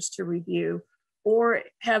factors to review or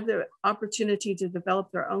have the opportunity to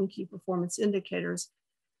develop their own key performance indicators,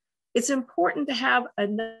 it's important to have a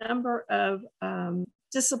number of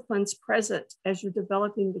disciplines present as you're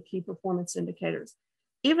developing the key performance indicators.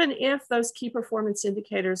 Even if those key performance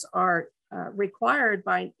indicators are required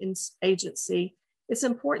by an agency, it's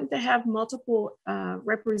important to have multiple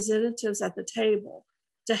representatives at the table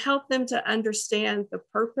to help them to understand the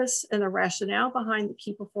purpose and the rationale behind the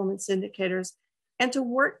key performance indicators and to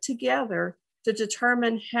work together to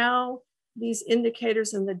determine how these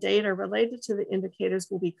indicators and the data related to the indicators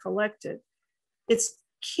will be collected. It's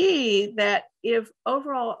key that if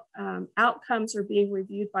overall outcomes are being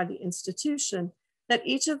reviewed by the institution, that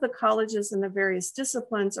each of the colleges and the various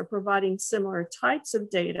disciplines are providing similar types of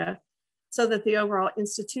data so that the overall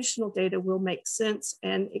institutional data will make sense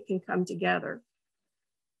and it can come together.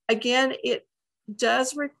 Again, it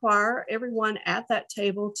does require everyone at that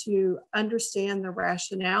table to understand the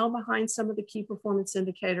rationale behind some of the key performance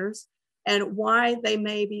indicators and why they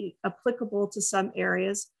may be applicable to some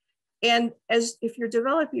areas. And as if you're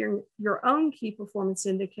developing your own key performance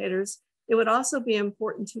indicators, it would also be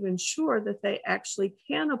important to ensure that they actually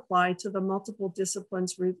can apply to the multiple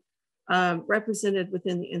disciplines represented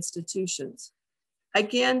within the institutions.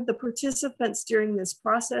 Again, the participants during this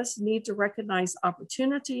process need to recognize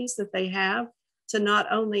opportunities that they have to not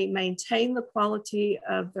only maintain the quality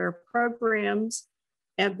of their programs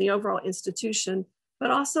and the overall institution, but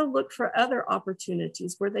also look for other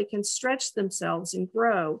opportunities where they can stretch themselves and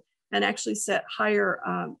grow and actually set higher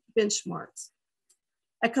benchmarks.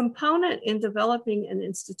 A component in developing an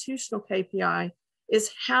institutional KPI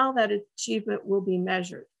is how that achievement will be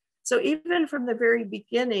measured. So even from the very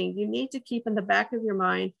beginning, you need to keep in the back of your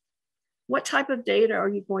mind, what type of data are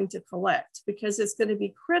you going to collect? Because it's going to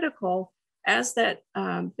be critical as that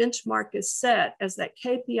benchmark is set, as that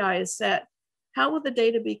KPI is set, how will the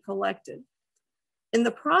data be collected? In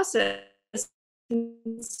the process,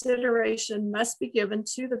 consideration must be given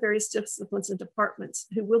to the various disciplines and departments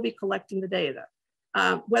who will be collecting the data.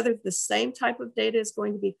 Whether the same type of data is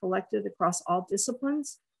going to be collected across all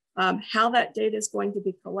disciplines, how that data is going to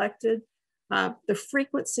be collected, the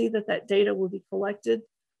frequency that that data will be collected,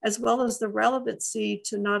 as well as the relevancy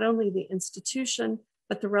to not only the institution,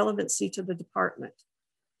 but the relevancy to the department.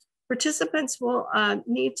 Participants will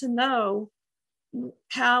need to know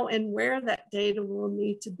how and where that data will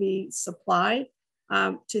need to be supplied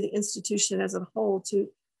to the institution as a whole.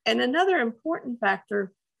 And another important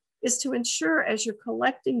factor is to ensure as you're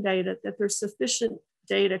collecting data that there's sufficient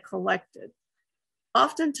data collected.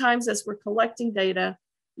 Oftentimes as we're collecting data,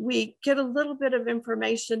 we get a little bit of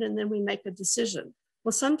information and then we make a decision.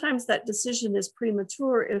 Well, sometimes that decision is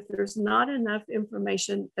premature if there's not enough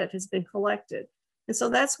information that has been collected. And so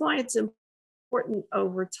that's why it's important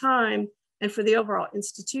over time and for the overall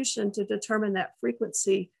institution to determine that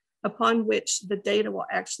frequency upon which the data will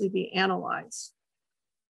actually be analyzed.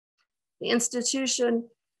 The institution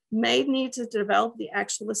may need to develop the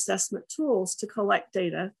actual assessment tools to collect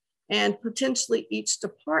data, and potentially each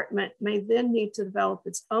department may then need to develop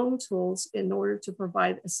its own tools in order to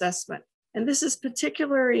provide assessment. And this is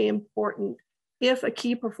particularly important if a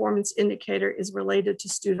key performance indicator is related to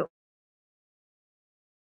student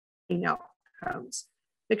outcomes,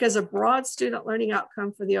 because a broad student learning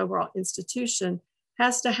outcome for the overall institution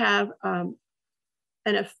has to have a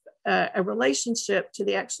relationship to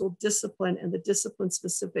the actual discipline and the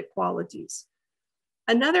discipline-specific qualities.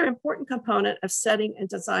 Another important component of setting and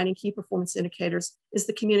designing key performance indicators is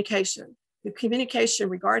the communication. The communication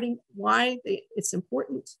regarding why it's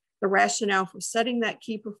important, the rationale for setting that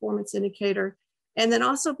key performance indicator, and then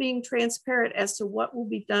also being transparent as to what will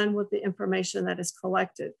be done with the information that is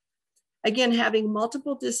collected. Again, having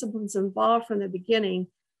multiple disciplines involved from the beginning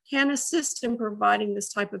can assist in providing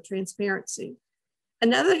this type of transparency.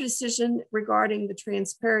 Another decision regarding the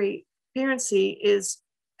transparency is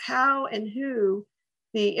how and who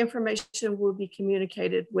the information will be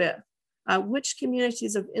communicated with. Which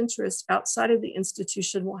communities of interest outside of the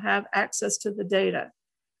institution will have access to the data.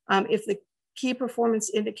 If the key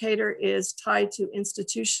performance indicator is tied to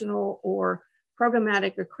institutional or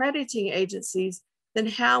programmatic accrediting agencies, then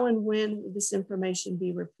how and when will this information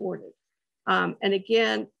be reported? And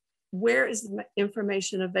again, where is the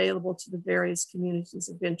information available to the various communities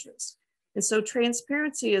of interest? And so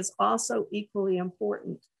transparency is also equally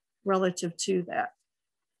important relative to that.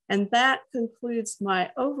 And that concludes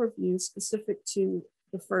my overview specific to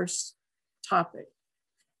the first topic.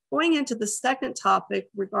 Going into the second topic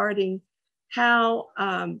regarding how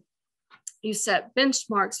you set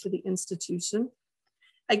benchmarks for the institution.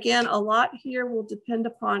 Again, a lot here will depend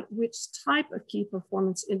upon which type of key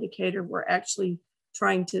performance indicator we're actually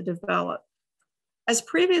trying to develop. As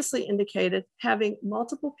previously indicated, having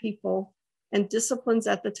multiple people and disciplines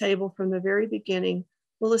at the table from the very beginning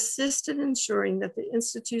will assist in ensuring that the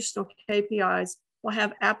institutional KPIs will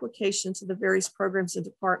have application to the various programs and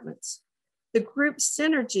departments. The group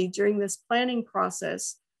synergy during this planning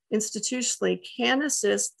process institutionally can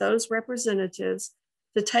assist those representatives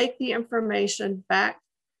to take the information back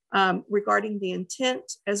regarding the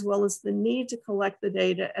intent, as well as the need to collect the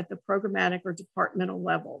data at the programmatic or departmental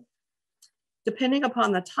level. Depending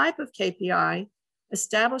upon the type of KPI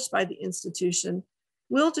established by the institution,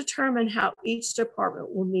 will determine how each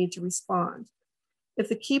department will need to respond. If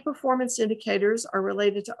the key performance indicators are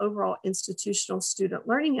related to overall institutional student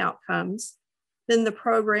learning outcomes, then the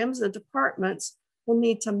programs and departments will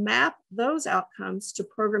need to map those outcomes to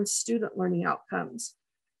program student learning outcomes.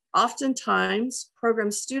 Oftentimes,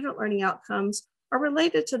 program student learning outcomes are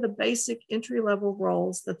related to the basic entry-level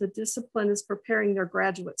roles that the discipline is preparing their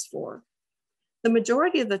graduates for. The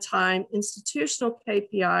majority of the time, institutional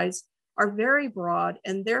KPIs are very broad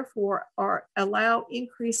and therefore allow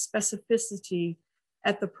increased specificity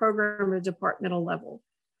at the program or departmental level.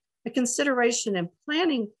 A consideration and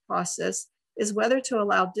planning process is whether to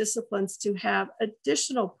allow disciplines to have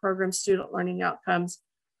additional program student learning outcomes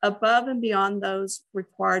above and beyond those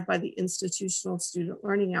required by the institutional student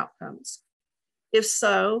learning outcomes. If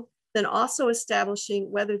so, then also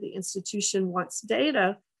establishing whether the institution wants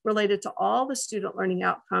data related to all the student learning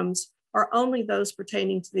outcomes or only those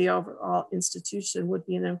pertaining to the overall institution would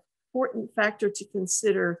be an important factor to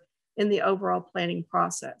consider in the overall planning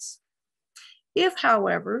process. If,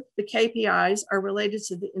 however, the KPIs are related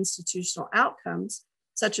to the institutional outcomes,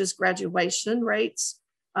 such as graduation rates,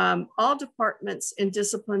 all departments and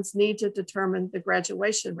disciplines need to determine the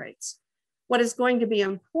graduation rates. What is going to be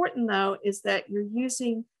important, though, is that you're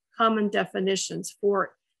using common definitions.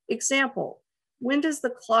 For example, when does the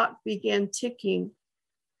clock begin ticking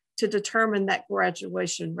to determine that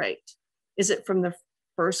graduation rate? Is it from the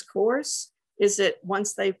first course? Is it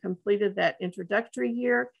once they've completed that introductory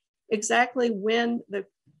year? Exactly when the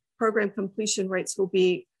program completion rates will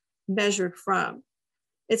be measured from.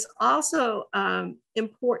 It's also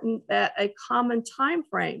important that a common time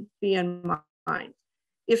frame be in mind.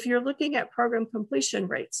 If you're looking at program completion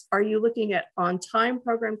rates, are you looking at on-time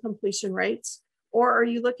program completion rates, or are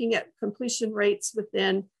you looking at completion rates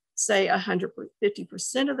within, say,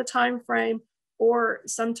 150% of the time frame? Or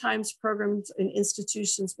sometimes programs and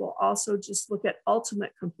institutions will also just look at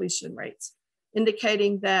ultimate completion rates,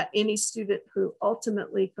 indicating that any student who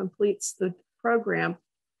ultimately completes the program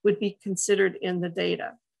would be considered in the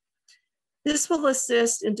data. This will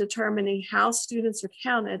assist in determining how students are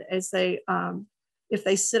counted as they, if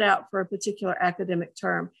they sit out for a particular academic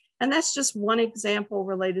term. And that's just one example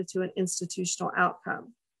related to an institutional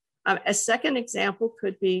outcome. A second example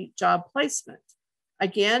could be job placement.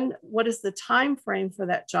 Again, what is the time frame for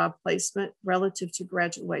that job placement relative to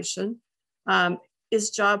graduation? Is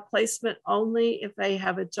job placement only if they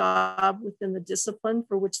have a job within the discipline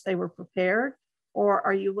for which they were prepared? Or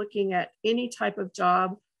are you looking at any type of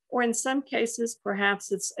job? Or in some cases,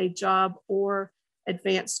 perhaps it's a job or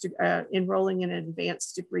advanced enrolling in an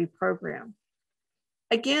advanced degree program.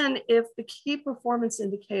 Again, if the key performance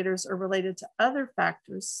indicators are related to other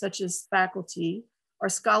factors, such as faculty or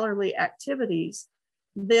scholarly activities,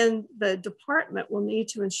 then the department will need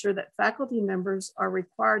to ensure that faculty members are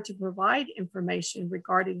required to provide information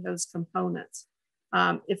regarding those components.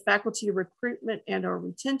 If faculty recruitment and or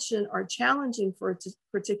retention are challenging for a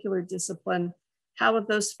particular discipline, how are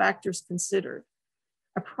those factors considered?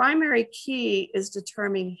 A primary key is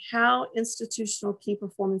determining how institutional key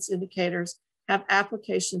performance indicators have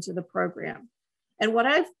application to the program. And what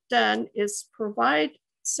I've done is provide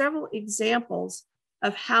several examples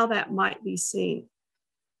of how that might be seen.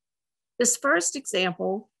 This first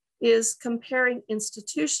example is comparing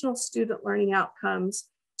institutional student learning outcomes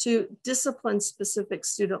to discipline-specific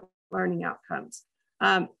student learning outcomes.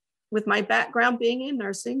 With my background being in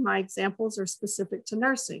nursing, my examples are specific to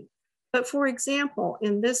nursing. But for example,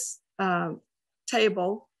 in this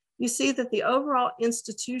table, you see that the overall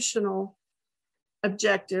institutional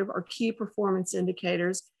objective or key performance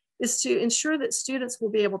indicators is to ensure that students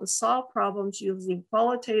will be able to solve problems using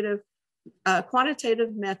quantitative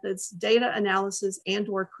methods, data analysis, and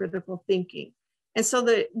or critical thinking. And so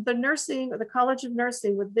the nursing, or the College of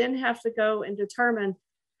Nursing would then have to go and determine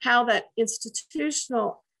how that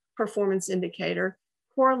institutional performance indicator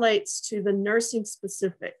correlates to the nursing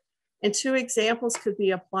specific. And two examples could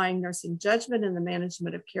be applying nursing judgment in the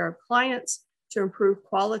management of care of clients to improve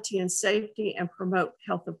quality and safety and promote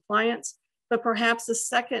health of clients. But perhaps the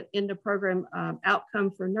second end-of-program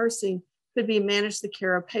outcome for nursing could be manage the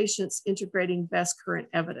care of patients, integrating best current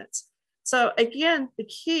evidence. So again, the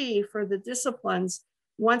key for the disciplines,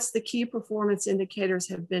 once the key performance indicators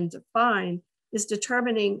have been defined, is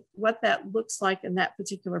determining what that looks like in that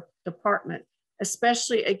particular department,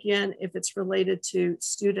 especially again, if it's related to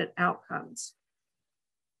student outcomes.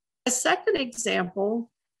 A second example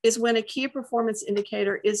is when a key performance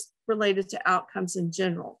indicator is related to outcomes in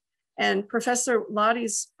general. And Professor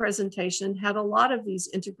Lottie's presentation had a lot of these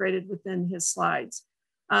integrated within his slides.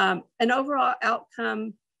 An overall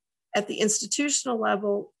outcome at the institutional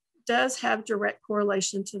level does have direct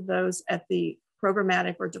correlation to those at the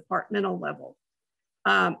programmatic or departmental level.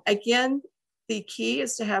 Again, the key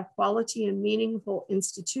is to have quality and meaningful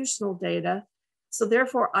institutional data. So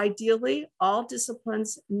therefore, ideally, all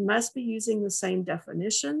disciplines must be using the same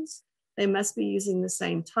definitions. They must be using the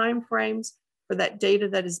same timeframes for that data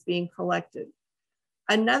that is being collected.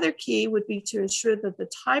 Another key would be to ensure that the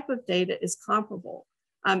type of data is comparable.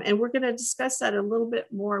 And we're going to discuss that a little bit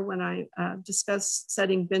more when I discuss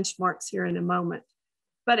setting benchmarks here in a moment.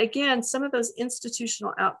 But again, some of those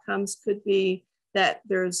institutional outcomes could be that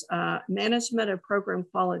there's management of program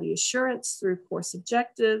quality assurance through course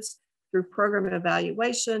objectives, through program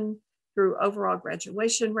evaluation, through overall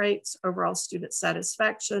graduation rates, overall student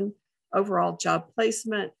satisfaction, overall job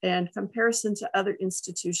placement, and comparison to other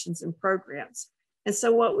institutions and programs. And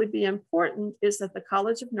so what would be important is that the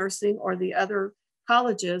College of Nursing or the other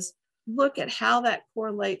colleges look at how that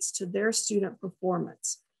correlates to their student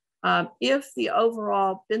performance. If the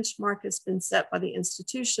overall benchmark has been set by the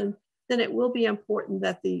institution, then it will be important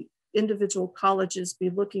that the individual colleges be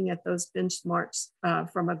looking at those benchmarks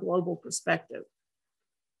from a global perspective.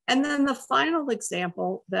 And then the final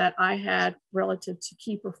example that I had relative to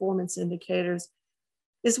key performance indicators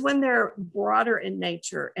is when they're broader in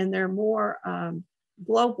nature and they're more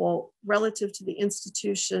global relative to the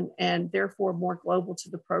institution and therefore more global to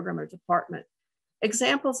the program or department.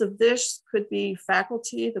 Examples of this could be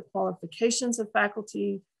faculty, the qualifications of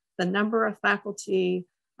faculty, the number of faculty,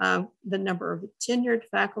 the number of tenured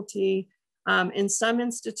faculty. In some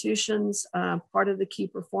institutions, part of the key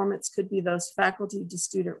performance could be those faculty to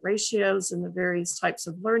student ratios in the various types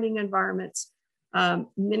of learning environments.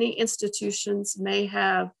 Many institutions may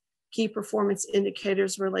have key performance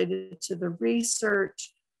indicators related to the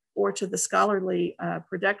research or to the scholarly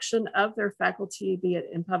production of their faculty, be it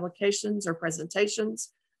in publications or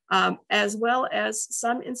presentations, as well as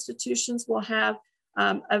some institutions will have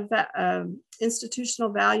institutional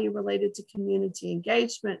value related to community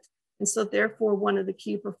engagement. And so therefore, one of the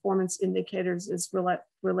key performance indicators is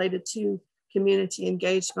related to community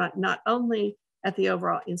engagement, not only at the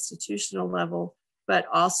overall institutional level, but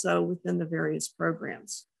also within the various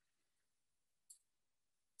programs.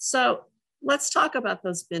 So let's talk about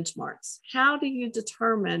those benchmarks. How do you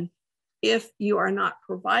determine if you are not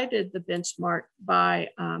provided the benchmark by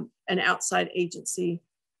an outside agency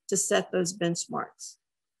to set those benchmarks?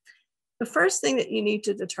 The first thing that you need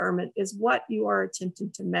to determine is what you are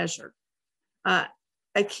attempting to measure.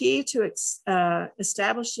 A key to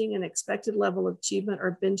establishing an expected level of achievement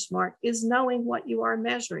or benchmark is knowing what you are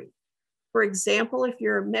measuring. For example, if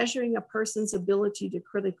you're measuring a person's ability to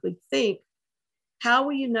critically think, How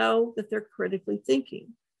will you know that they're critically thinking?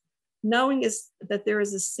 Knowing is that there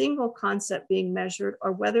is a single concept being measured,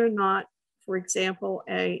 or whether or not, for example,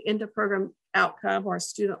 a end-of-program outcome or a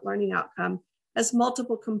student learning outcome has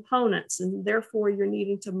multiple components, and therefore you're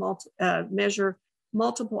needing to measure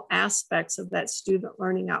multiple aspects of that student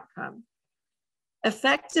learning outcome.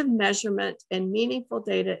 Effective measurement and meaningful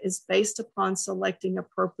data is based upon selecting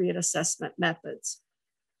appropriate assessment methods.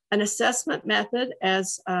 An assessment method,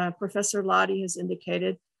 as Professor Lottie has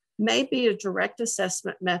indicated, may be a direct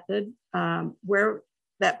assessment method where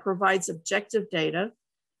that provides objective data,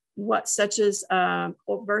 such as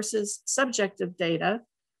versus subjective data,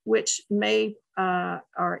 which may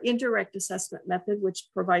or indirect assessment method, which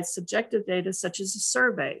provides subjective data, such as a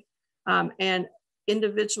survey and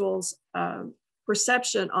individuals'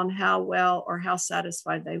 perception on how well or how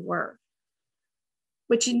satisfied they were.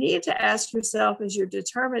 What you need to ask yourself as you're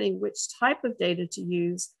determining which type of data to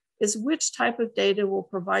use is which type of data will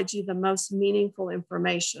provide you the most meaningful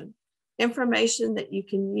information that you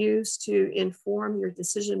can use to inform your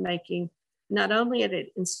decision-making, not only at an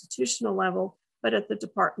institutional level, but at the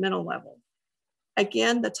departmental level.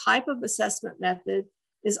 Again, the type of assessment method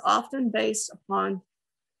is often based upon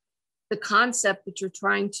the concept that you're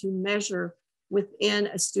trying to measure within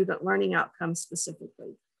a student learning outcome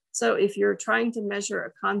specifically. So if you're trying to measure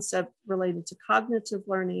a concept related to cognitive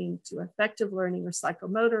learning, to affective learning, or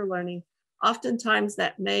psychomotor learning, oftentimes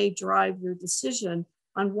that may drive your decision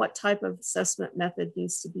on what type of assessment method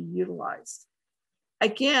needs to be utilized.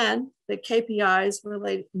 Again, the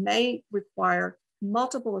KPIs may require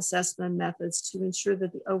multiple assessment methods to ensure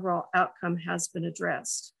that the overall outcome has been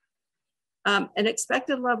addressed. An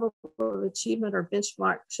expected level of achievement or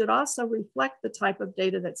benchmark should also reflect the type of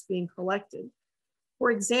data that's being collected. For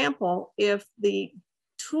example, if the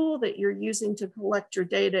tool that you're using to collect your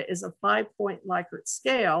data is a 5-point Likert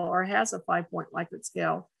scale or has a 5-point Likert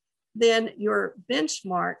scale, then your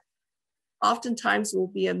benchmark oftentimes will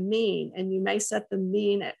be a mean, and you may set the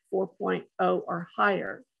mean at 4.0 or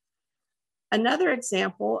higher. Another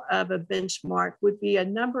example of a benchmark would be a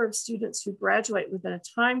number of students who graduate within a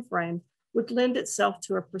time frame would lend itself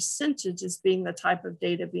to a percentage as being the type of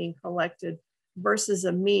data being collected versus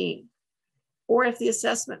a mean. Or if the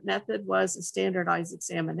assessment method was a standardized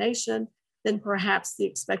examination, then perhaps the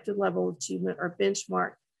expected level of achievement or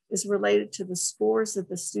benchmark is related to the scores that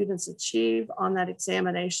the students achieve on that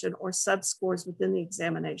examination or sub-scores within the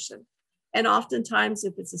examination. And oftentimes,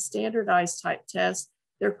 if it's a standardized type test,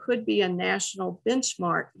 there could be a national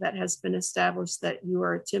benchmark that has been established that you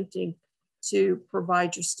are attempting to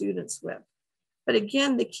provide your students with. But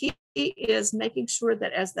again, the key is making sure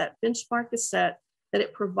that as that benchmark is set, that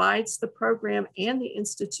it provides the program and the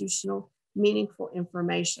institutional meaningful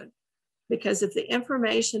information. Because if the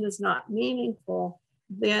information is not meaningful,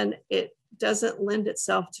 then it doesn't lend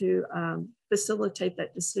itself to facilitate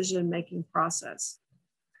that decision-making process.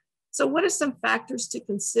 So what are some factors to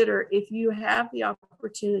consider if you have the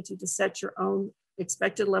opportunity to set your own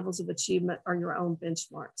expected levels of achievement or your own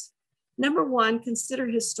benchmarks? Number one, consider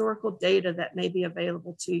historical data that may be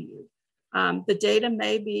available to you. The data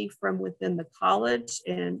may be from within the college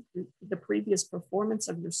and the previous performance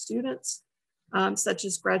of your students, such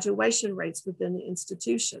as graduation rates within the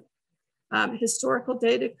institution. Historical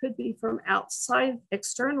data could be from outside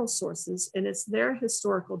external sources, and it's their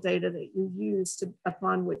historical data that you use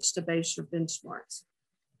upon which to base your benchmarks.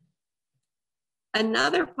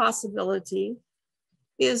 Another possibility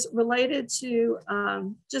is related to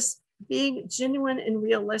just being genuine and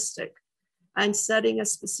realistic and setting a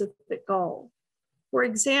specific goal. For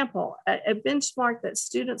example, a benchmark that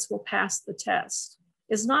students will pass the test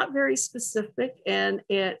is not very specific, and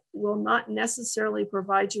it will not necessarily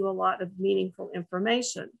provide you a lot of meaningful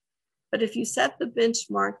information. But if you set the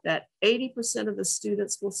benchmark that 80% of the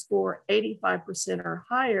students will score 85% or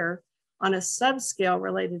higher on a subscale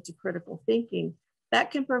related to critical thinking,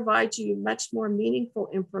 that can provide you much more meaningful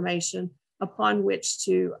information upon which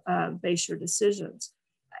to base your decisions.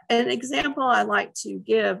 An example I like to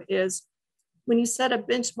give is when you set a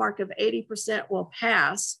benchmark of 80% will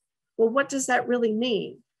pass, well, what does that really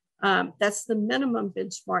mean? That's the minimum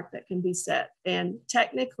benchmark that can be set. And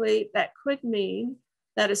technically that could mean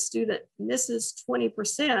that a student misses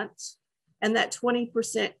 20%, and that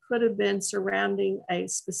 20% could have been surrounding a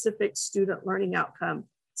specific student learning outcome.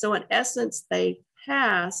 So in essence, they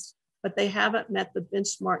passed, but they haven't met the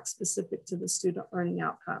benchmark specific to the student learning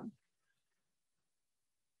outcome.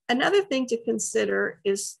 Another thing to consider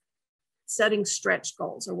is setting stretch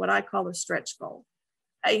goals, or what I call a stretch goal.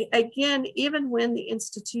 Again, even when the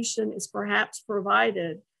institution is perhaps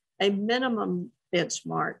provided a minimum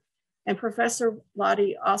benchmark, and Professor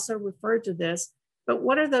Lottie also referred to this, But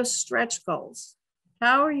what are those stretch goals?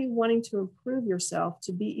 How are you wanting to improve yourself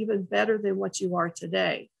to be even better than what you are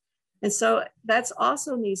today? And so that's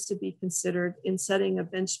also needs to be considered in setting a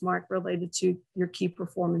benchmark related to your key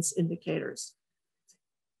performance indicators.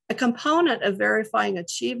 A component of verifying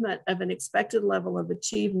achievement of an expected level of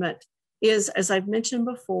achievement is, as I've mentioned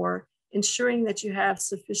before, ensuring that you have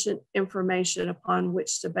sufficient information upon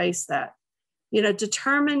which to base that.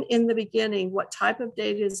 Determine in the beginning what type of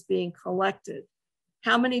data is being collected,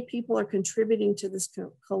 how many people are contributing to this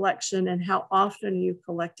collection, and how often are you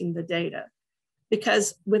collecting the data.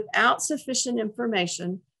 Because without sufficient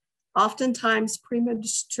information, oftentimes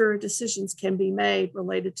premature decisions can be made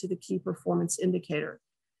related to the key performance indicator.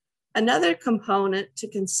 Another component to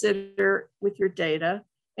consider with your data,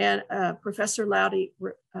 and Professor Laudy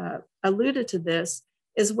alluded to this,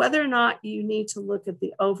 is whether or not you need to look at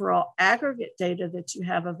the overall aggregate data that you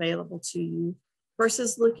have available to you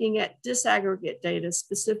versus looking at disaggregate data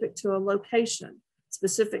specific to a location,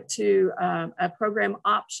 specific to a program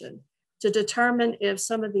option, to determine if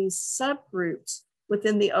some of these subgroups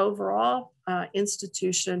within the overall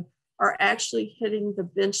institution are actually hitting the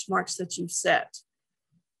benchmarks that you've set.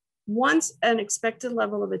 Once an expected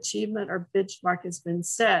level of achievement or benchmark has been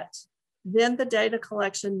set, then the data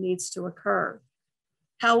collection needs to occur.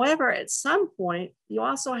 However, at some point, you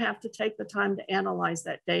also have to take the time to analyze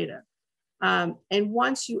that data. And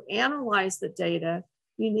once you analyze the data,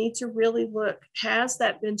 you need to really look, has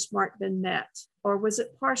that benchmark been met, or was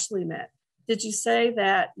it partially met? Did you say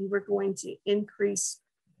that you were going to increase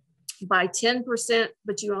by 10%,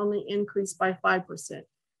 but you only increased by 5%?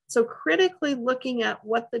 So critically looking at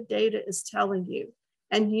what the data is telling you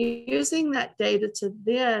and using that data to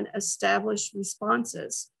then establish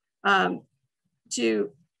responses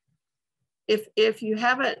to, if you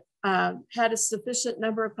haven't had a sufficient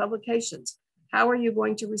number of publications, how are you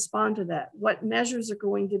going to respond to that? What measures are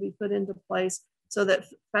going to be put into place so that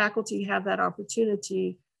faculty have that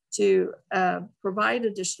opportunity to provide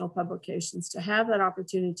additional publications, to have that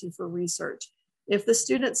opportunity for research? If the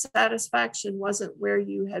student satisfaction wasn't where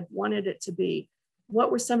you had wanted it to be,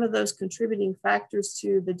 what were some of those contributing factors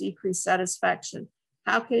to the decreased satisfaction?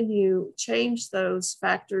 How can you change those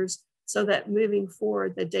factors so that moving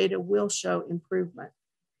forward, the data will show improvement?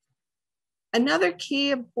 Another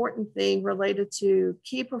key important thing related to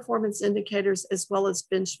key performance indicators as well as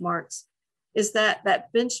benchmarks is that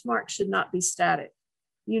that benchmark should not be static.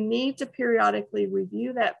 You need to periodically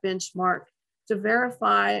review that benchmark to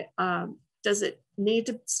verify, does it need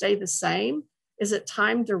to stay the same? Is it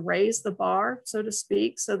time to raise the bar, so to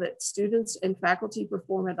speak, so that students and faculty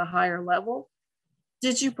perform at a higher level?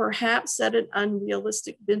 Did you perhaps set an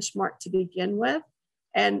unrealistic benchmark to begin with?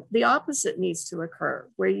 And the opposite needs to occur,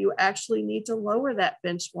 where you actually need to lower that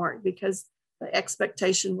benchmark because the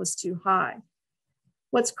expectation was too high.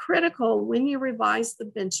 What's critical when you revise the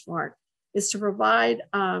benchmark is to provide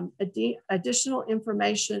additional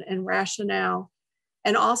information and rationale,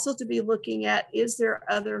 and also to be looking at, is there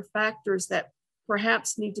other factors that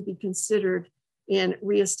perhaps need to be considered in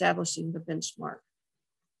reestablishing the benchmark?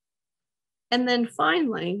 And then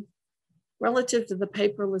finally, relative to the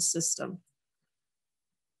paperless system.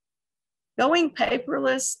 Going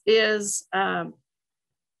paperless is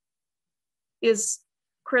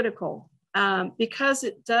critical because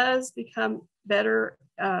it does become better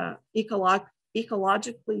ecologically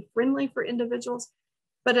friendly for individuals,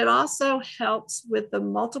 but it also helps with the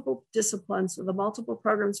multiple disciplines or the multiple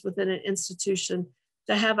programs within an institution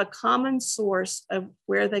to have a common source of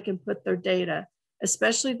where they can put their data,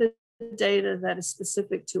 especially the data that is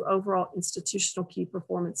specific to overall institutional key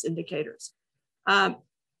performance indicators.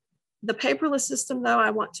 The paperless system, though, I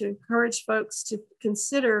want to encourage folks to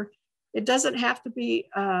consider, it doesn't have to be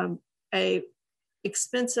a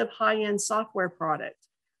expensive high-end software product.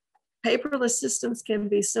 Paperless systems can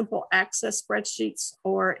be simple Access spreadsheets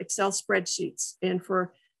or Excel spreadsheets. And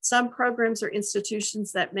for some programs or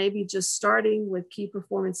institutions that may be just starting with key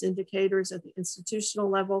performance indicators at the institutional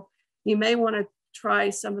level, you may want to try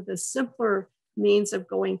some of the simpler means of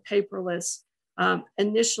going paperless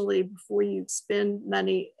initially before you spend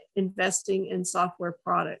money investing in software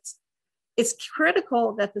products. It's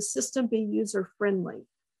critical that the system be user-friendly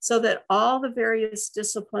so that all the various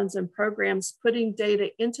disciplines and programs putting data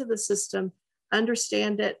into the system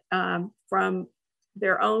understand it from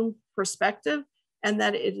their own perspective, and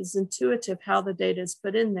that it is intuitive how the data is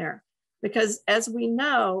put in there. Because as we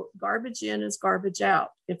know, garbage in is garbage out.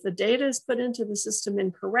 If the data is put into the system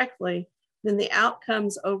incorrectly, then the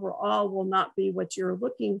outcomes overall will not be what you're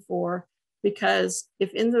looking for, because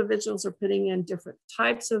if individuals are putting in different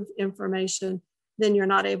types of information, then you're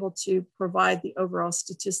not able to provide the overall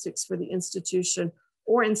statistics for the institution,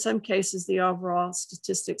 or in some cases, the overall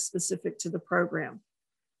statistics specific to the program.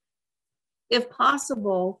 If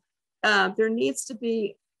possible, there needs to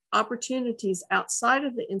be opportunities outside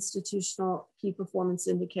of the institutional key performance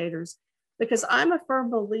indicators, because I'm a firm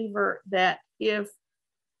believer that if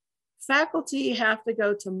faculty have to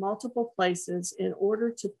go to multiple places in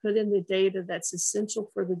order to put in the data that's essential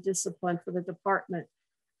for the discipline, for the department,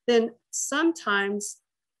 then sometimes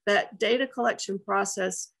that data collection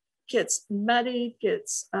process gets muddied,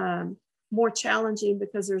 gets more challenging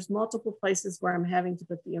because there's multiple places where I'm having to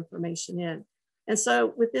put the information in. And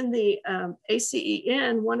so within the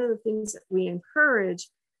ACEN, one of the things that we encourage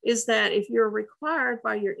is that if you're required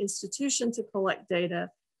by your institution to collect data,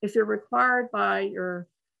 if you're required by your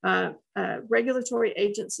regulatory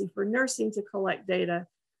agency for nursing to collect data,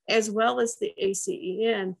 as well as the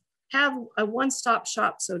ACEN, have a one-stop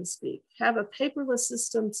shop, so to speak. Have a paperless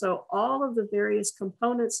system so all of the various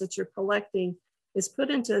components that you're collecting is put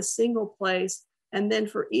into a single place. And then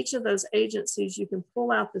for each of those agencies, you can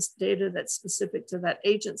pull out this data that's specific to that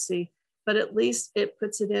agency, but at least it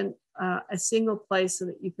puts it in a single place so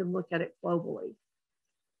that you can look at it globally.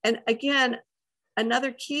 And again,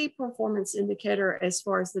 another key performance indicator as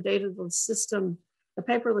far as the data system, the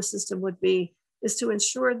paperless system would be, is to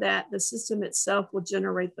ensure that the system itself will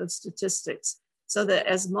generate those statistics so that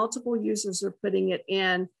as multiple users are putting it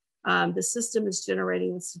in, the system is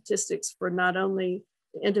generating the statistics for not only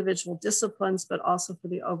the individual disciplines, but also for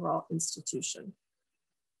the overall institution.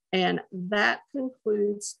 And that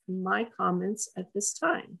concludes my comments at this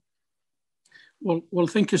time. Well,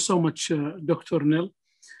 thank you so much, Dr. Nell.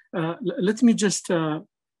 Let me just,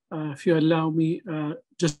 if you allow me,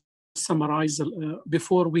 just summarize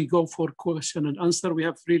before we go for question and answer. We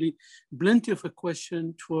have really plenty of a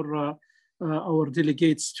question for our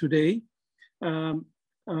delegates today.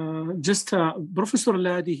 Professor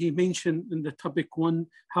Ladi, he mentioned in the topic one,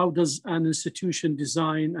 how does an institution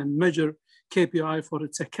design and measure KPI for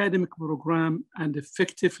its academic program and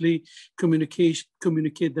effectively communicate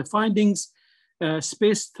the findings?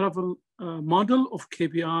 Space travel model of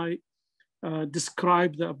KPI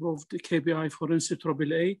describe the approved KPI for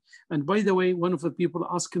NCAA. And by the way, one of the people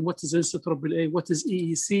asking what is NCAA, what is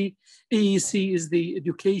EEC? EEC is the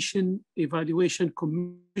Education Evaluation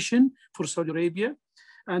Commission for Saudi Arabia.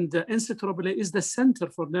 And the NCAA is the Center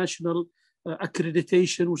for National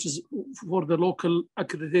Accreditation, which is for the local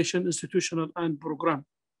accreditation, institutional and program.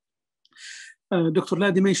 Dr.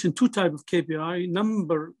 Ladi mentioned two types of KPI,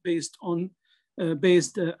 number-based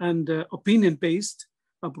and opinion-based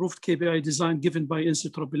approved KPI design given by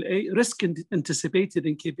NCAA, risk anticipated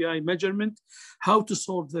in KPI measurement, how to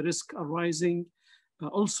solve the risk arising.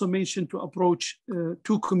 Also mentioned to approach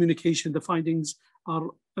to communication. The findings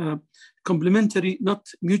are complementary, not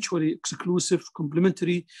mutually exclusive.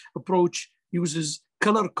 Complementary approach uses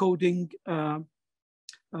color coding,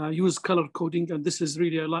 and this is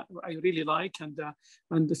really I really like, and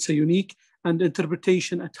it's a unique and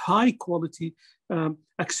interpretation at high quality,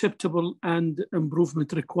 acceptable and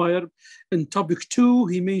improvement required. In topic 2,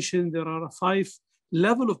 he mentioned there are 5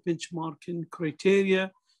 levels of benchmarking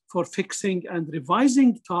criteria for fixing and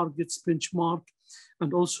revising targets benchmark,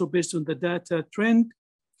 and also based on the data trend,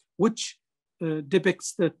 which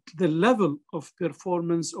depicts the level of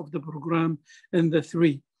performance of the program in the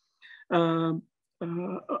 3.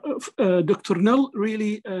 Dr. Nell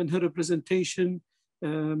really in her presentation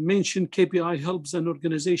mentioned KPI helps an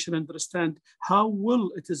organization understand how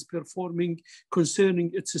well it is performing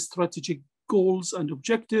concerning its strategic goals and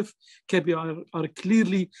objective. KPI are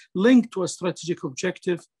clearly linked to a strategic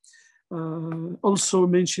objective. Also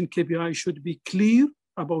mentioned KPI should be clear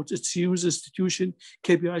about its use institution.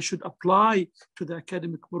 KPI should apply to the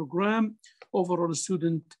academic program. Overall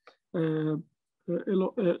student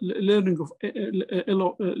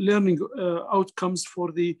learning outcomes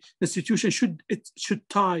for the institution should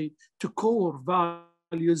tie to core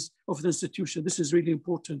values of the institution. This is really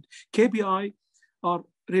important. KPI are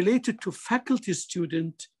related to faculty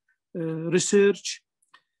student research,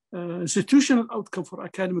 institutional outcome for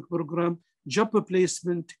academic program, job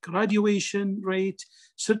placement, graduation rate,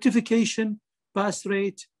 certification, pass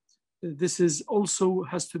rate. This is also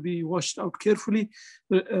has to be washed out carefully.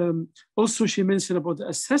 Also, she mentioned about the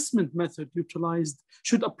assessment method utilized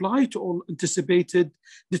should apply to all anticipated,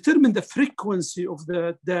 determine the frequency of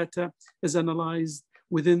the data as analyzed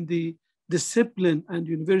within the discipline, and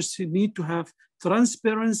university need to have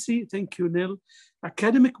transparency. Thank you, Nell.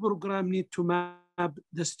 Academic program need to map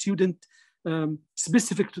the student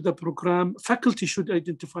specific to the program. Faculty should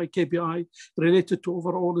identify KPI related to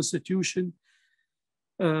overall institution.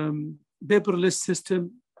 paperless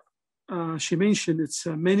system. She mentioned it's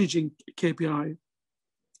managing KPI.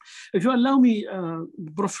 If you allow me,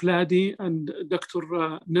 Prof. Ladi and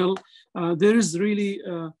Dr. Nil, there is really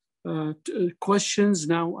questions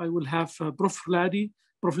now. I will have Prof. Ladi.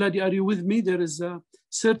 Prof. Ladi, are you with me? There is a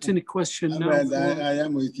certain question now. I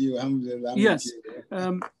am with you. I'm yes. with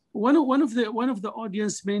you. One of the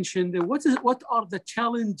audience mentioned what are the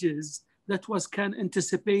challenges that can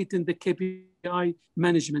anticipate in the KPI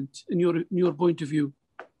management in your point of view?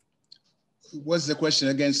 What's the question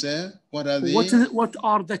again, sir? What are the what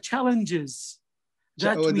are the challenges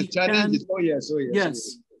that we challenges? can? Oh yes,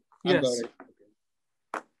 yes. Got it. Okay.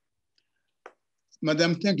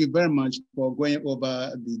 Madam, thank you very much for going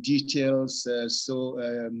over the details so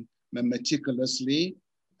meticulously,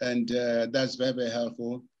 and that's very, very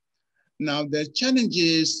helpful. Now, the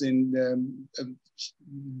challenges in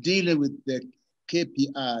dealing with the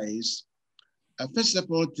KPIs are, first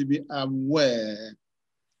of all, to be aware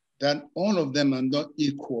that all of them are not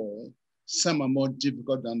equal. Some are more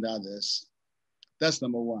difficult than the others. That's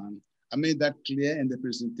number one. I made that clear in the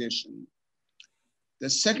presentation. The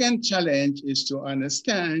second challenge is to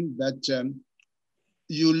understand that when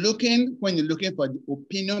you're looking for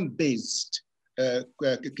opinion-based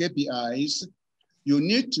KPIs, you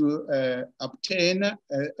need to obtain a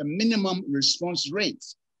minimum response rate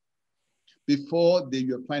before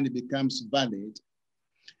your finding becomes valid.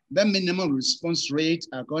 That minimum response rate,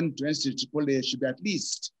 according to NCAA, should be at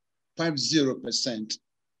least 50%.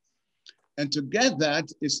 And to get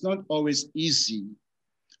that, it's not always easy.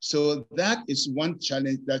 So that is one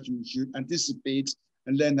challenge that you should anticipate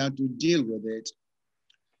and learn how to deal with it.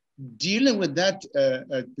 Dealing with that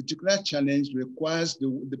particular challenge requires the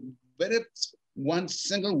very one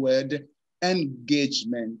single word: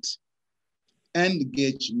 engagement.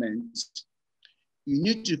 Engagement. You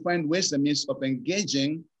need to find ways and means of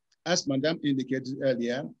engaging, as Madam indicated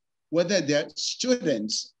earlier, whether they're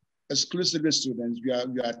students, exclusively students you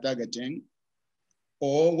are targeting,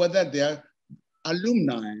 or whether they're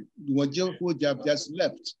alumni who have just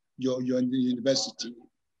left your university,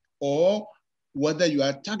 or whether you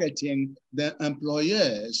are targeting the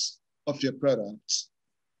employers of your products,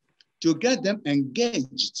 to get them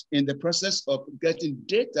engaged in the process of getting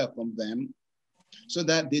data from them so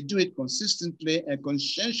that they do it consistently and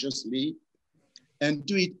conscientiously and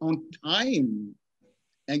do it on time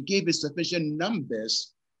and give it sufficient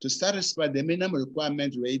numbers to satisfy the minimum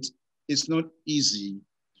requirement rate is not easy.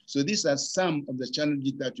 So these are some of the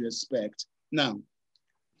challenges that you expect. Now,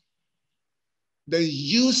 the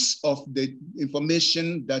use of the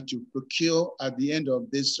information that you procure at the end of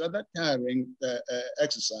this rather tiring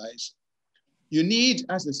exercise, you need,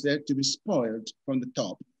 as I said, to be spoiled from the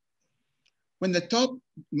top. When the top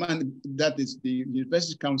man, that is the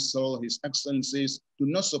University Council, His Excellencies, do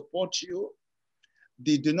not support you,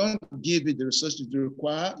 they do not give you the resources you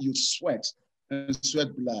require, you sweat and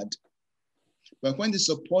sweat blood. But when they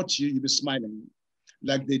support you, you'll be smiling,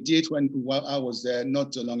 like they did while I was there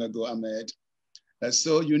not so long ago, Ahmed.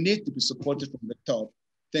 So you need to be supported from the top.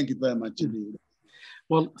 Thank you very much, indeed.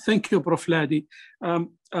 Well, thank you, Prof. Ladi.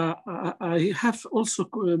 I have also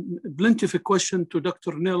plenty of a question to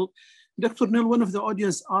Dr. Nil. Dr. Nil, one of the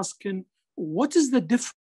audience asking, what is the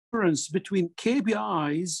difference between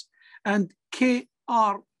KPIs and KRIs,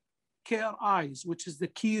 which is the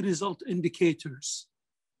key result indicators?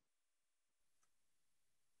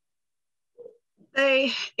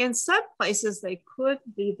 In some places, they could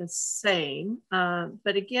be the same,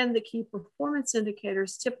 but again, the key performance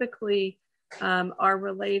indicators typically are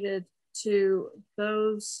related to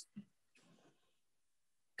those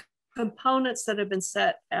components that have been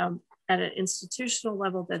set at an institutional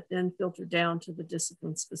level that then filter down to the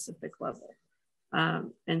discipline-specific level.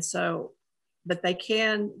 And so, but they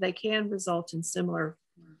can result in similar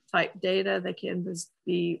type data. They can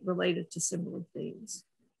be related to similar themes.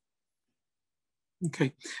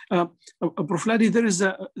 Okay, Prof. Ladi, there is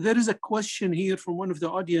a question here from one of the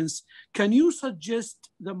audience. Can you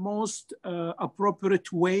suggest the most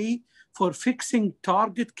appropriate way for fixing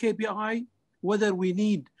target KPI, whether we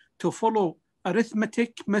need to follow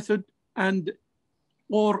arithmetic method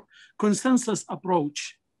or consensus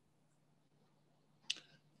approach?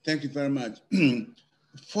 Thank you very much.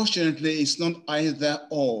 Fortunately, it's not either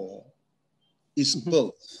or, it's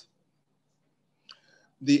both.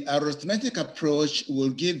 The arithmetic approach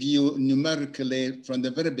will give you numerically from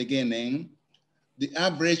the very beginning the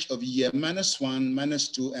average of year -1,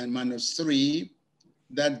 -2, and -3.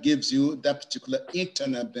 That gives you that particular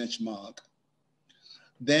internal benchmark.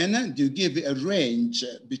 Then you give a range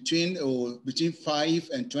between 5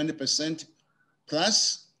 and 20%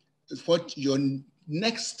 plus what your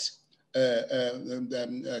next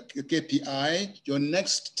KPI, your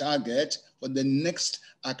next target for the next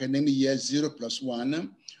academic year, 0+1,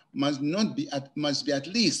 must be at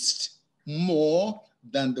least more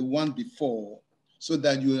than the one before, so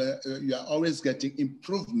that you are always getting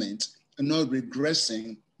improvement and not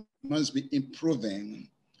regressing, must be improving.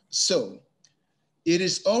 So it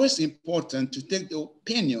is always important to take the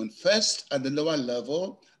opinion first at the lower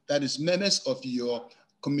level, that is members of your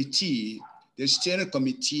committee, the steering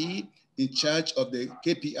committee in charge of the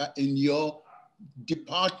KPI in your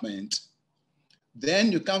department.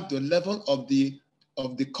 Then you come to a level of the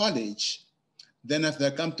college. Then after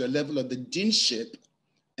that, come to a level of the deanship,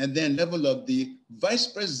 and then level of the vice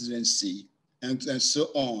presidency, and so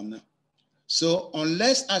on. So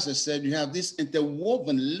unless, as I said, you have this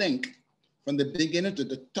interwoven link from the beginning to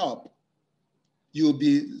the top, you'll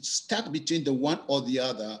be stuck between the one or the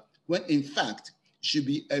other, when in fact, it should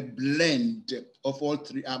be a blend of all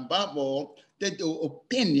three. Above all, take the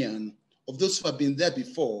opinion of those who have been there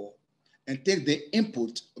before and take the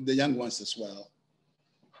input of the young ones as well.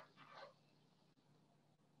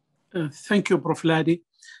 Thank you, Prof. Ladi.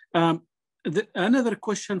 Another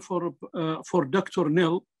question for Dr.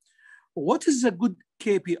 Nil. What is a good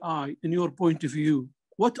KPI in your point of view?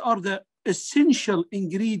 What are the essential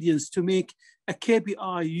ingredients to make a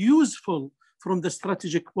KPI useful from the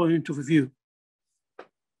strategic point of view?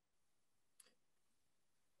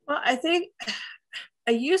 Well, I think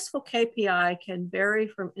a useful KPI can vary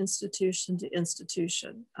from institution to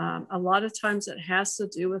institution. A lot of times it has to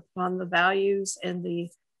do with on the values and the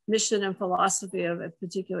mission and philosophy of a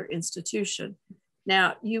particular institution.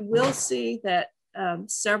 Now, you will see that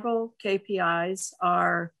several KPIs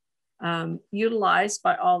are utilized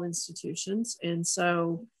by all institutions. And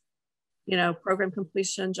so, you know, program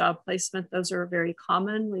completion, job placement, those are very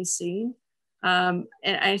commonly seen. And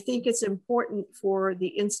I think it's important for the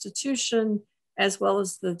institution as well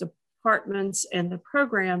as the departments and the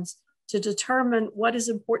programs to determine what is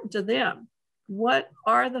important to them. What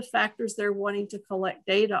are the factors they're wanting to collect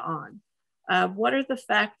data on? What are the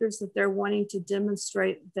factors that they're wanting to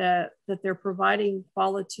demonstrate that they're providing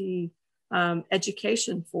quality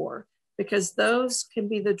education for? Because those can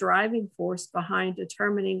be the driving force behind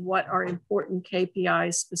determining what are important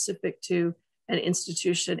KPIs specific to an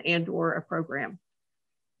institution and or a program.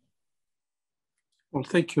 Well,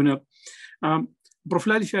 thank you, Nil. Prof.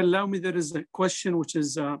 Ladi, if you allow me, there is a question which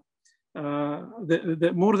is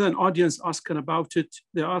the more than audience asking about it.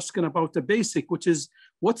 They're asking about the basic, which is,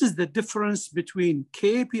 what is the difference between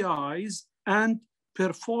KPIs and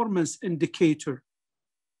performance indicator?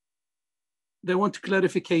 They want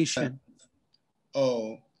clarification.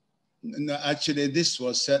 Oh, no, actually, this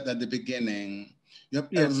was said at the beginning. You have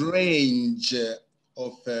Yes. a range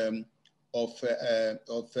of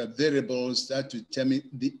variables that determine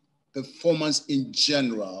the performance in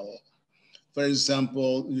general. For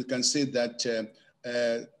example, you can say that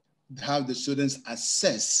how the students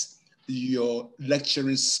assess your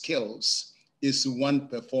lecturing skills is one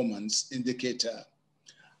performance indicator.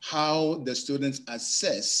 How the students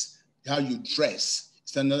assess how you dress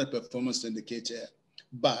is another performance indicator.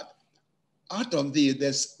 But out of these,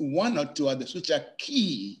 there's one or two others which are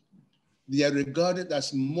key. They are regarded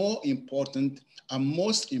as more important and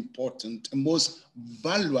most important and most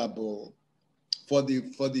valuable to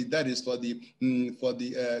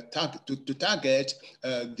target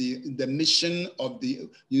the mission of the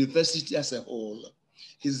university as a whole.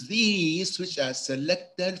 Is these which are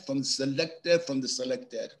selected from the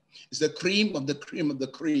selected. It's the cream of the cream of the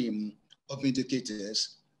cream of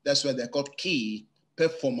indicators. That's why they're called key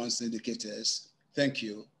performance indicators. Thank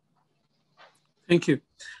you. Thank you.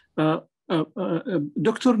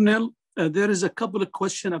 Dr. Nil, there is a couple of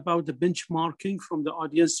questions about the benchmarking from the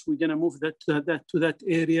audience. We're going to move to that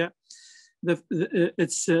area.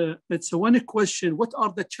 It's one question: what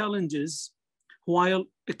are the challenges while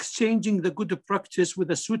exchanging the good practice with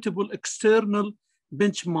a suitable external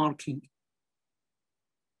benchmarking?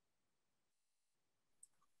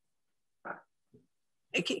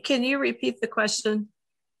 Can you repeat the question?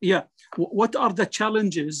 Yeah. What are the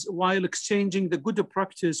challenges while exchanging the good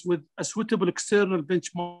practice with a suitable external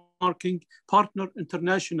benchmarking partner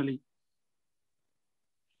internationally?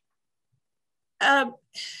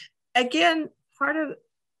 Again, part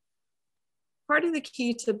of the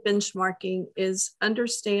key to benchmarking is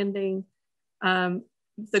understanding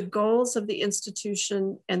the goals of the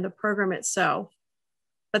institution and the program itself.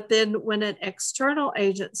 But then when an external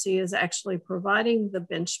agency is actually providing the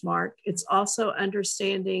benchmark, it's also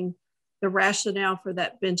understanding the rationale for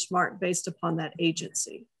that benchmark based upon that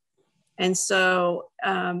agency. And so,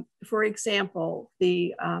 for example,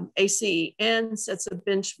 the ACEN sets a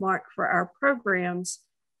benchmark for our programs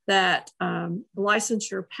that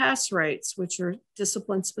licensure pass rates, which are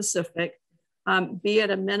discipline specific, be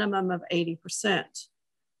at a minimum of 80%,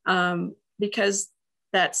 because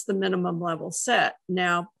that's the minimum level set.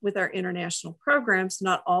 Now, with our international programs,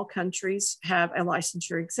 not all countries have a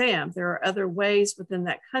licensure exam. There are other ways within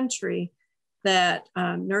that country that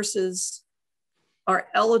nurses are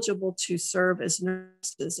eligible to serve as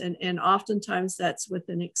nurses. And oftentimes that's with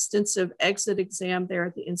an extensive exit exam there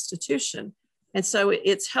at the institution. And so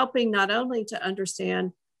it's helping not only to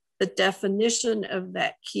understand the definition of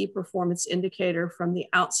that key performance indicator from the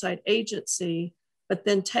outside agency, but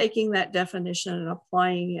then taking that definition and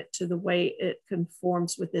applying it to the way it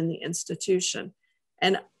conforms within the institution.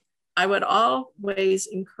 And I would always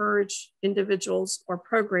encourage individuals or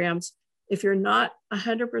programs, if you're not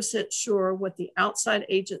 100% sure what the outside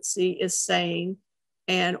agency is saying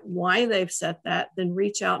and why they've set that, then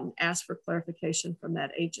reach out and ask for clarification from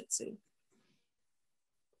that agency.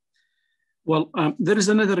 Well, there is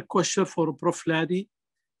another question for Prof. Ladi.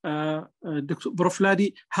 Prof.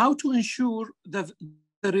 Ladi, how to ensure the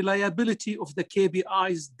reliability of the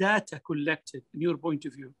KPIs data collected, in your point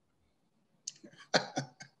of view?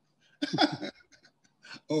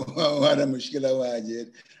 What a mushkila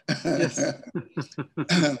wajid. Yes.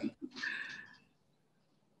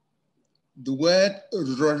 The word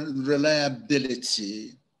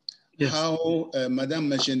reliability, yes. How Madam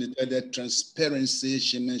mentioned it earlier, transparency,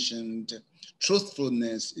 she mentioned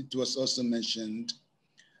truthfulness, it was also mentioned.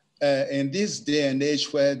 In this day and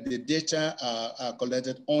age where the data are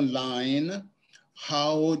collected online,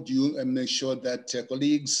 how do you make sure that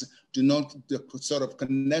colleagues do not sort of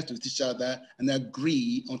connect with each other and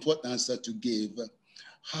agree on what answer to give?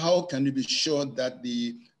 How can you be sure that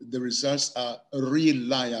the results are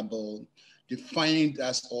reliable, defined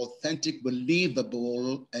as authentic,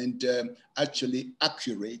 believable, and actually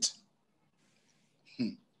accurate?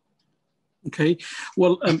 Okay,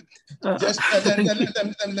 well, let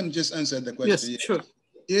me just answer the question. Yes, sure.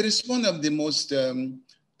 It is one of the most,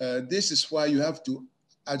 this is why you have to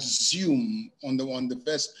assume on the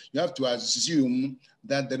first, you have to assume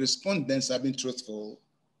that the respondents have been truthful,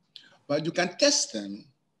 but you can test them.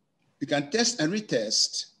 You can test and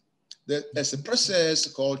retest. There's a process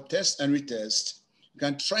called test and retest. You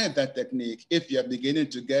can try that technique if you're beginning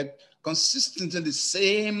to get consistently the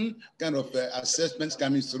same kind of assessments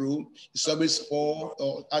coming through. It's always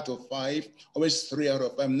 4 out of 5, always 3 out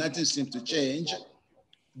of 5, nothing seems to change.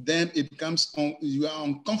 Then it becomes, you are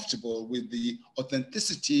uncomfortable with the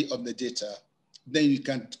authenticity of the data. Then you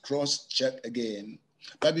can cross-check again.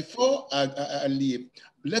 But before I leave,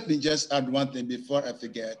 let me just add one thing before I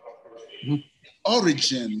forget. Mm-hmm.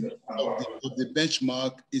 Origin of the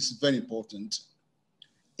benchmark is very important.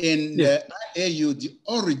 In the IAU, the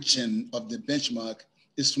origin of the benchmark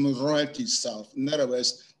is from royalty itself. In other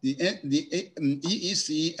words, the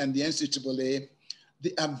EEC and the NCAA,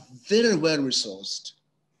 they are very well resourced.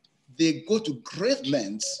 They go to great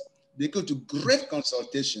lengths, they go to great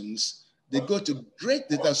consultations, they go to great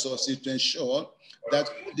data sources to ensure that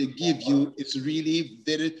what they give you is really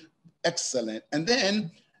very excellent. And then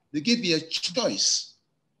they give you a choice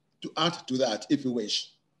to add to that if you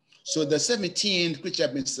wish. So the 17 which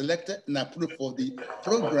have been selected and approved for the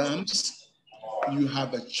programs, you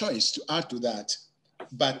have a choice to add to that.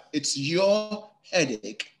 But it's your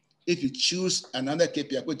headache if you choose another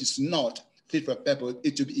KPI which is not fit for purpose,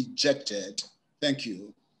 it will be ejected. Thank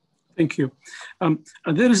you. Thank you.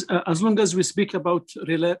 There is, as long as we speak about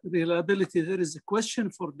reliability, there is a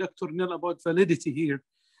question for Dr. Nell about validity here.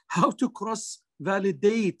 How to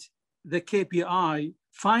cross-validate the KPI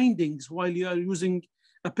findings while you are using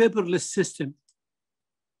a paperless system?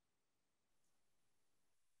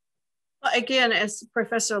 Well, again, as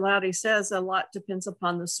Professor Lowdy says, a lot depends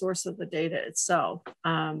upon the source of the data itself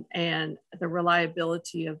and the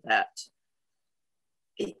reliability of that.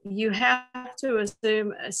 You have to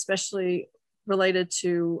assume, especially related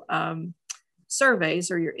to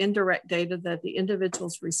surveys or your indirect data, that the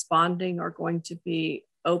individuals responding are going to be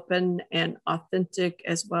open and authentic,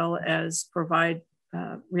 as well as provide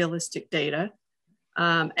realistic data.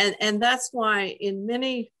 And that's why in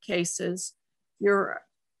many cases, your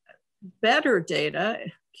better data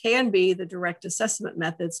can be the direct assessment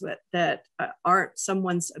methods that aren't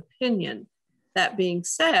someone's opinion. That being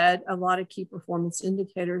said, a lot of key performance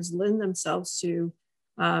indicators lend themselves to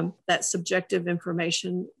that subjective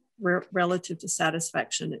information relative to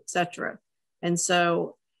satisfaction, et cetera. And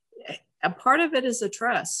so a part of it is a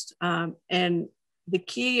trust. And The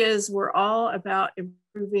key is we're all about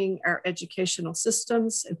improving our educational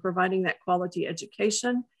systems and providing that quality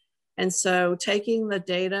education. And so taking the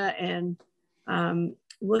data and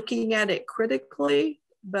looking at it critically,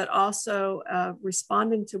 but also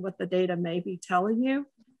responding to what the data may be telling you,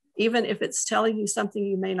 even if it's telling you something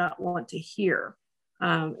you may not want to hear.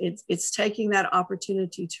 It's taking that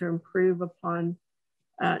opportunity to improve upon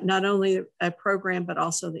not only a program, but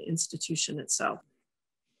also the institution itself.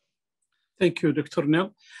 Thank you, Dr.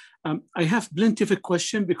 Nell. I have plenty of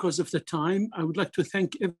questions because of the time. I would like to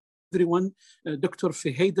thank everyone, Dr.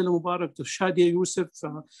 Fahid Al-Mubarak, Dr. Shadia Youssef,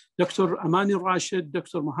 Dr. Amani Rashid,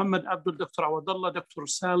 Dr. Muhammad Abdul, Dr. Awadallah, Dr.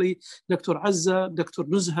 Sally, Dr. Azza, Dr.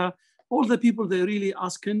 Nuzha, all the people they really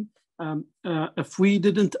asking. If we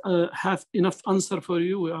didn't have enough answer for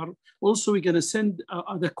you, we're going to send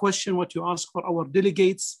the question, what you ask for our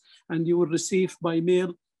delegates, and you will receive by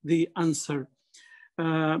mail the answer.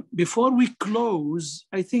 Before we close,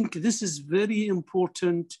 I think this is very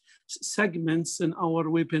important segments in our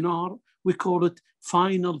webinar. We call it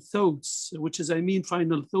final thoughts, which is,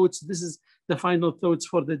 final thoughts. This is the final thoughts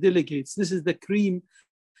for the delegates. This is the cream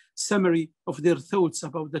summary of their thoughts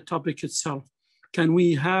about the topic itself. Can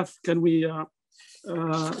we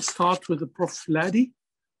start with the Prof. Ladi,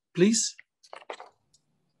 please?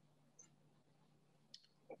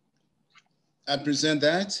 I present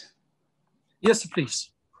that. Yes,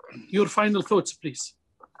 please. Your final thoughts, please.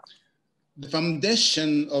 The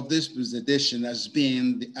foundation of this presentation has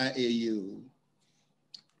been the IAU.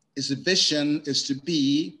 Its vision is to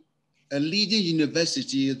be a leading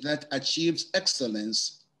university that achieves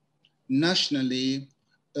excellence nationally,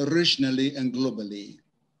 regionally, and globally.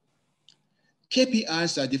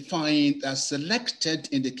 KPIs are defined as selected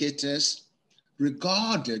indicators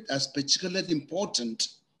regarded as particularly important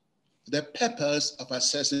for the purpose of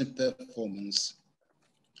assessing performance.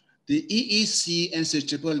 The EEC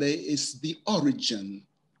NCAA is the origin.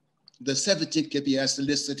 The 17 KPIs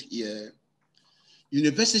listed here.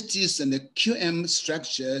 Universities and the QM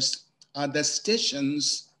structures are the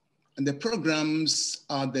stations and the programs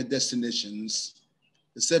are the destinations.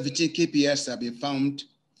 The 17 KPIs have been found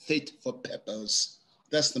fit for purpose.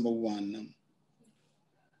 That's number one.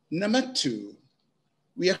 Number two,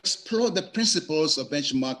 we explored the principles of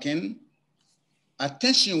benchmarking.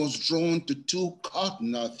 Attention was drawn to two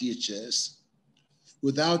cardinal features.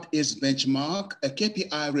 Without its benchmark, a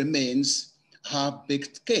KPI remains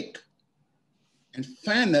half-baked cake. And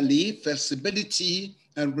finally, flexibility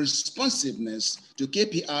and responsiveness to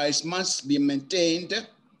KPIs must be maintained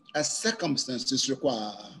as circumstances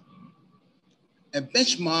require. A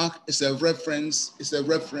benchmark is a reference, For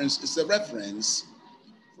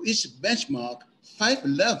each benchmark, 5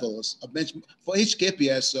 levels of benchmark, for each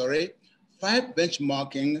KPI, 5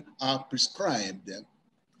 benchmarking are prescribed.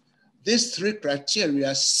 These 3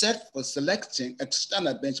 criteria set for selecting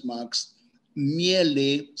external benchmarks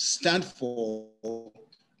merely stand for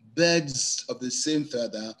birds of the same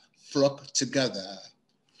feather flock together.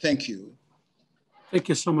 Thank you. Thank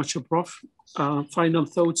you so much, Prof. Final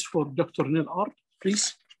thoughts for Dr. Nell Art,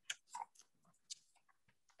 please.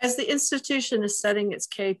 As the institution is setting its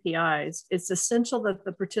KPIs, it's essential that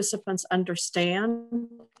the participants understand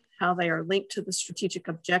how they are linked to the strategic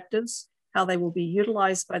objectives, how they will be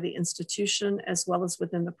utilized by the institution, as well as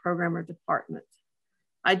within the program or department.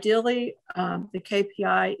 Ideally, the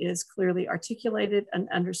KPI is clearly articulated and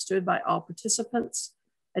understood by all participants.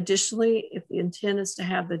 Additionally, if the intent is to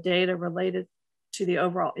have the data related to the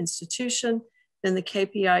overall institution, then the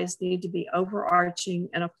KPIs need to be overarching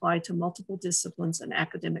and apply to multiple disciplines and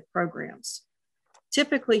academic programs.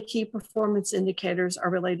 Typically, key performance indicators are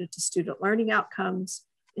related to student learning outcomes,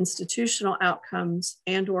 institutional outcomes,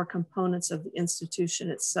 and/or components of the institution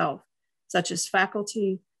itself, such as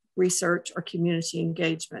faculty, research, or community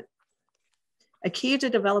engagement. A key to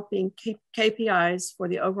developing KPIs for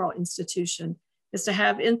the overall institution is to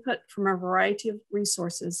have input from a variety of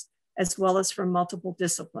resources as well as from multiple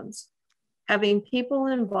disciplines. Having people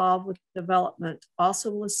involved with development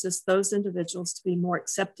also will assist those individuals to be more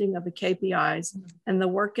accepting of the KPIs and the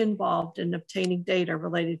work involved in obtaining data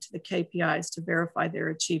related to the KPIs to verify their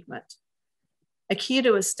achievement. A key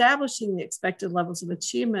to establishing the expected levels of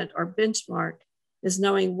achievement or benchmark is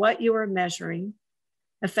knowing what you are measuring.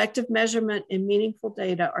 Effective measurement and meaningful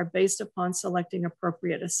data are based upon selecting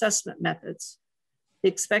appropriate assessment methods. The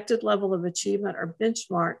expected level of achievement or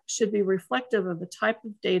benchmark should be reflective of the type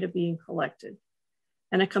of data being collected.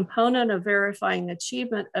 And a component of verifying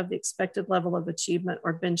achievement of the expected level of achievement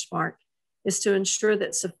or benchmark is to ensure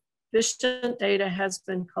that sufficient data has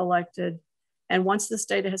been collected. And once this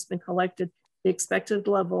data has been collected, the expected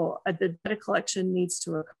level of the data collection needs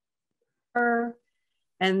to occur,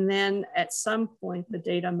 And then at some point, the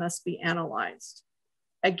data must be analyzed.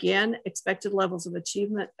 Again, expected levels of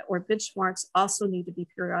achievement or benchmarks also need to be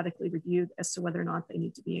periodically reviewed as to whether or not they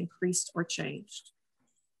need to be increased or changed.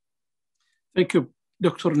 Thank you,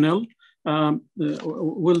 Dr. Nell.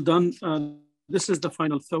 Well done. This is the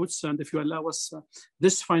final thoughts, and if you allow us,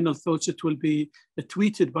 this final thoughts, it will be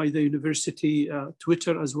tweeted by the university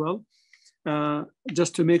Twitter as well,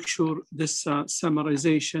 just to make sure this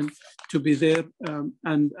summarization to be there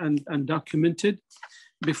and documented.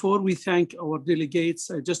 Before we thank our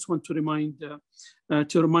delegates, I just want to remind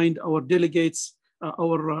our delegates,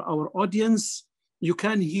 our audience, you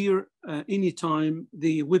can hear anytime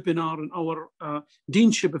the webinar on our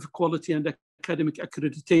Deanship of Quality and Academic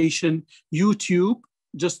Accreditation YouTube,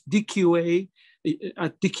 just DQA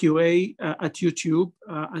at DQA at YouTube,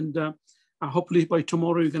 and hopefully by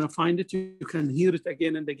tomorrow you're going to find it. You can hear it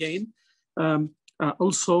again and again.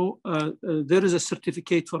 Also, there is a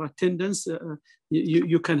certificate for attendance.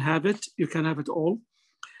 You can have it. You can have it all.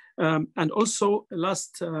 And also,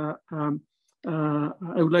 last, I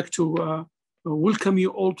would like to welcome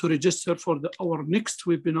you all to register for our next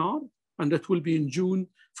webinar, and that will be in June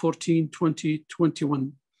 14,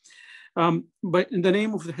 2021. But in the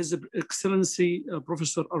name of His Excellency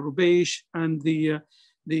Professor Al-Rubeish and the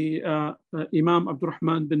Imam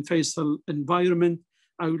Abdurrahman bin Faisal environment,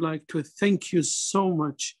 I would like to thank you so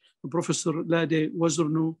much, Professor Lade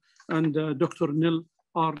Wazirnu and Dr. Nil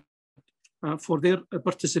Ard, for their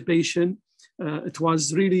participation. It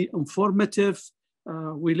was really informative.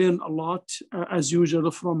 We learned a lot, as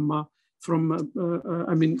usual, from a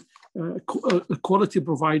quality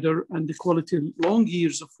provider and the quality long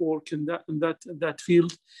years of work in that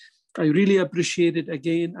field. I really appreciate it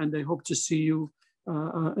again, and I hope to see you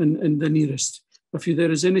in the nearest. If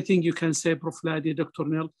there is anything you can say, Prof. Ladi, Dr.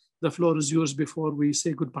 Nell, the floor is yours before we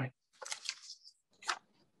say goodbye.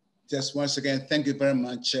 Just once again, thank you very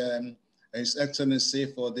much, His Excellency,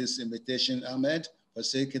 for this invitation, Ahmed, for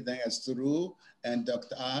taking us through, and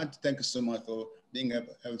Dr. Ard, thank you so much for being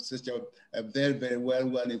such a very, very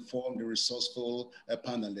well-informed, resourceful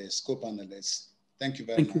panelist, co-panelist. Thank you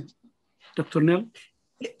very much. Dr. Nell?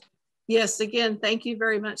 Yes, again, thank you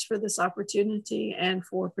very much for this opportunity and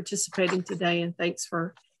for participating today. And thanks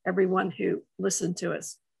for everyone who listened to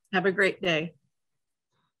us. Have a great day.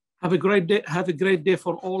 Have a great day. Have a great day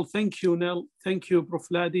for all. Thank you, Nell. Thank you,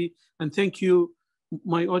 Prof. Ladi. And thank you,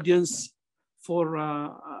 my audience, for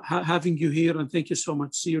having you here. And thank you so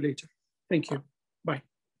much. See you later. Thank you. Bye.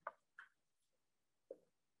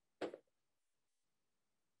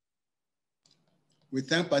 We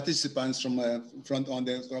thank participants from the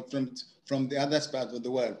other parts of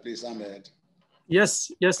the world, please, Ahmed. Yes,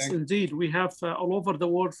 indeed. We have all over the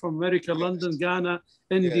world, from America, London, Ghana,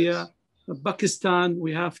 India, Pakistan.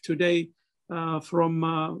 We have today from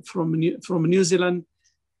New Zealand,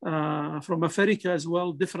 from Africa as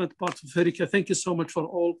well, different parts of Africa. Thank you so much for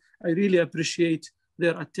all. I really appreciate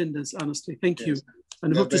their attendance, honestly. Thank you.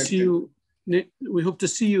 And we hope to see you. We hope to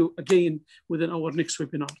see you again within our next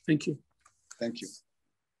webinar. Thank you. Thank you.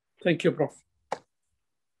 Thank you, Prof.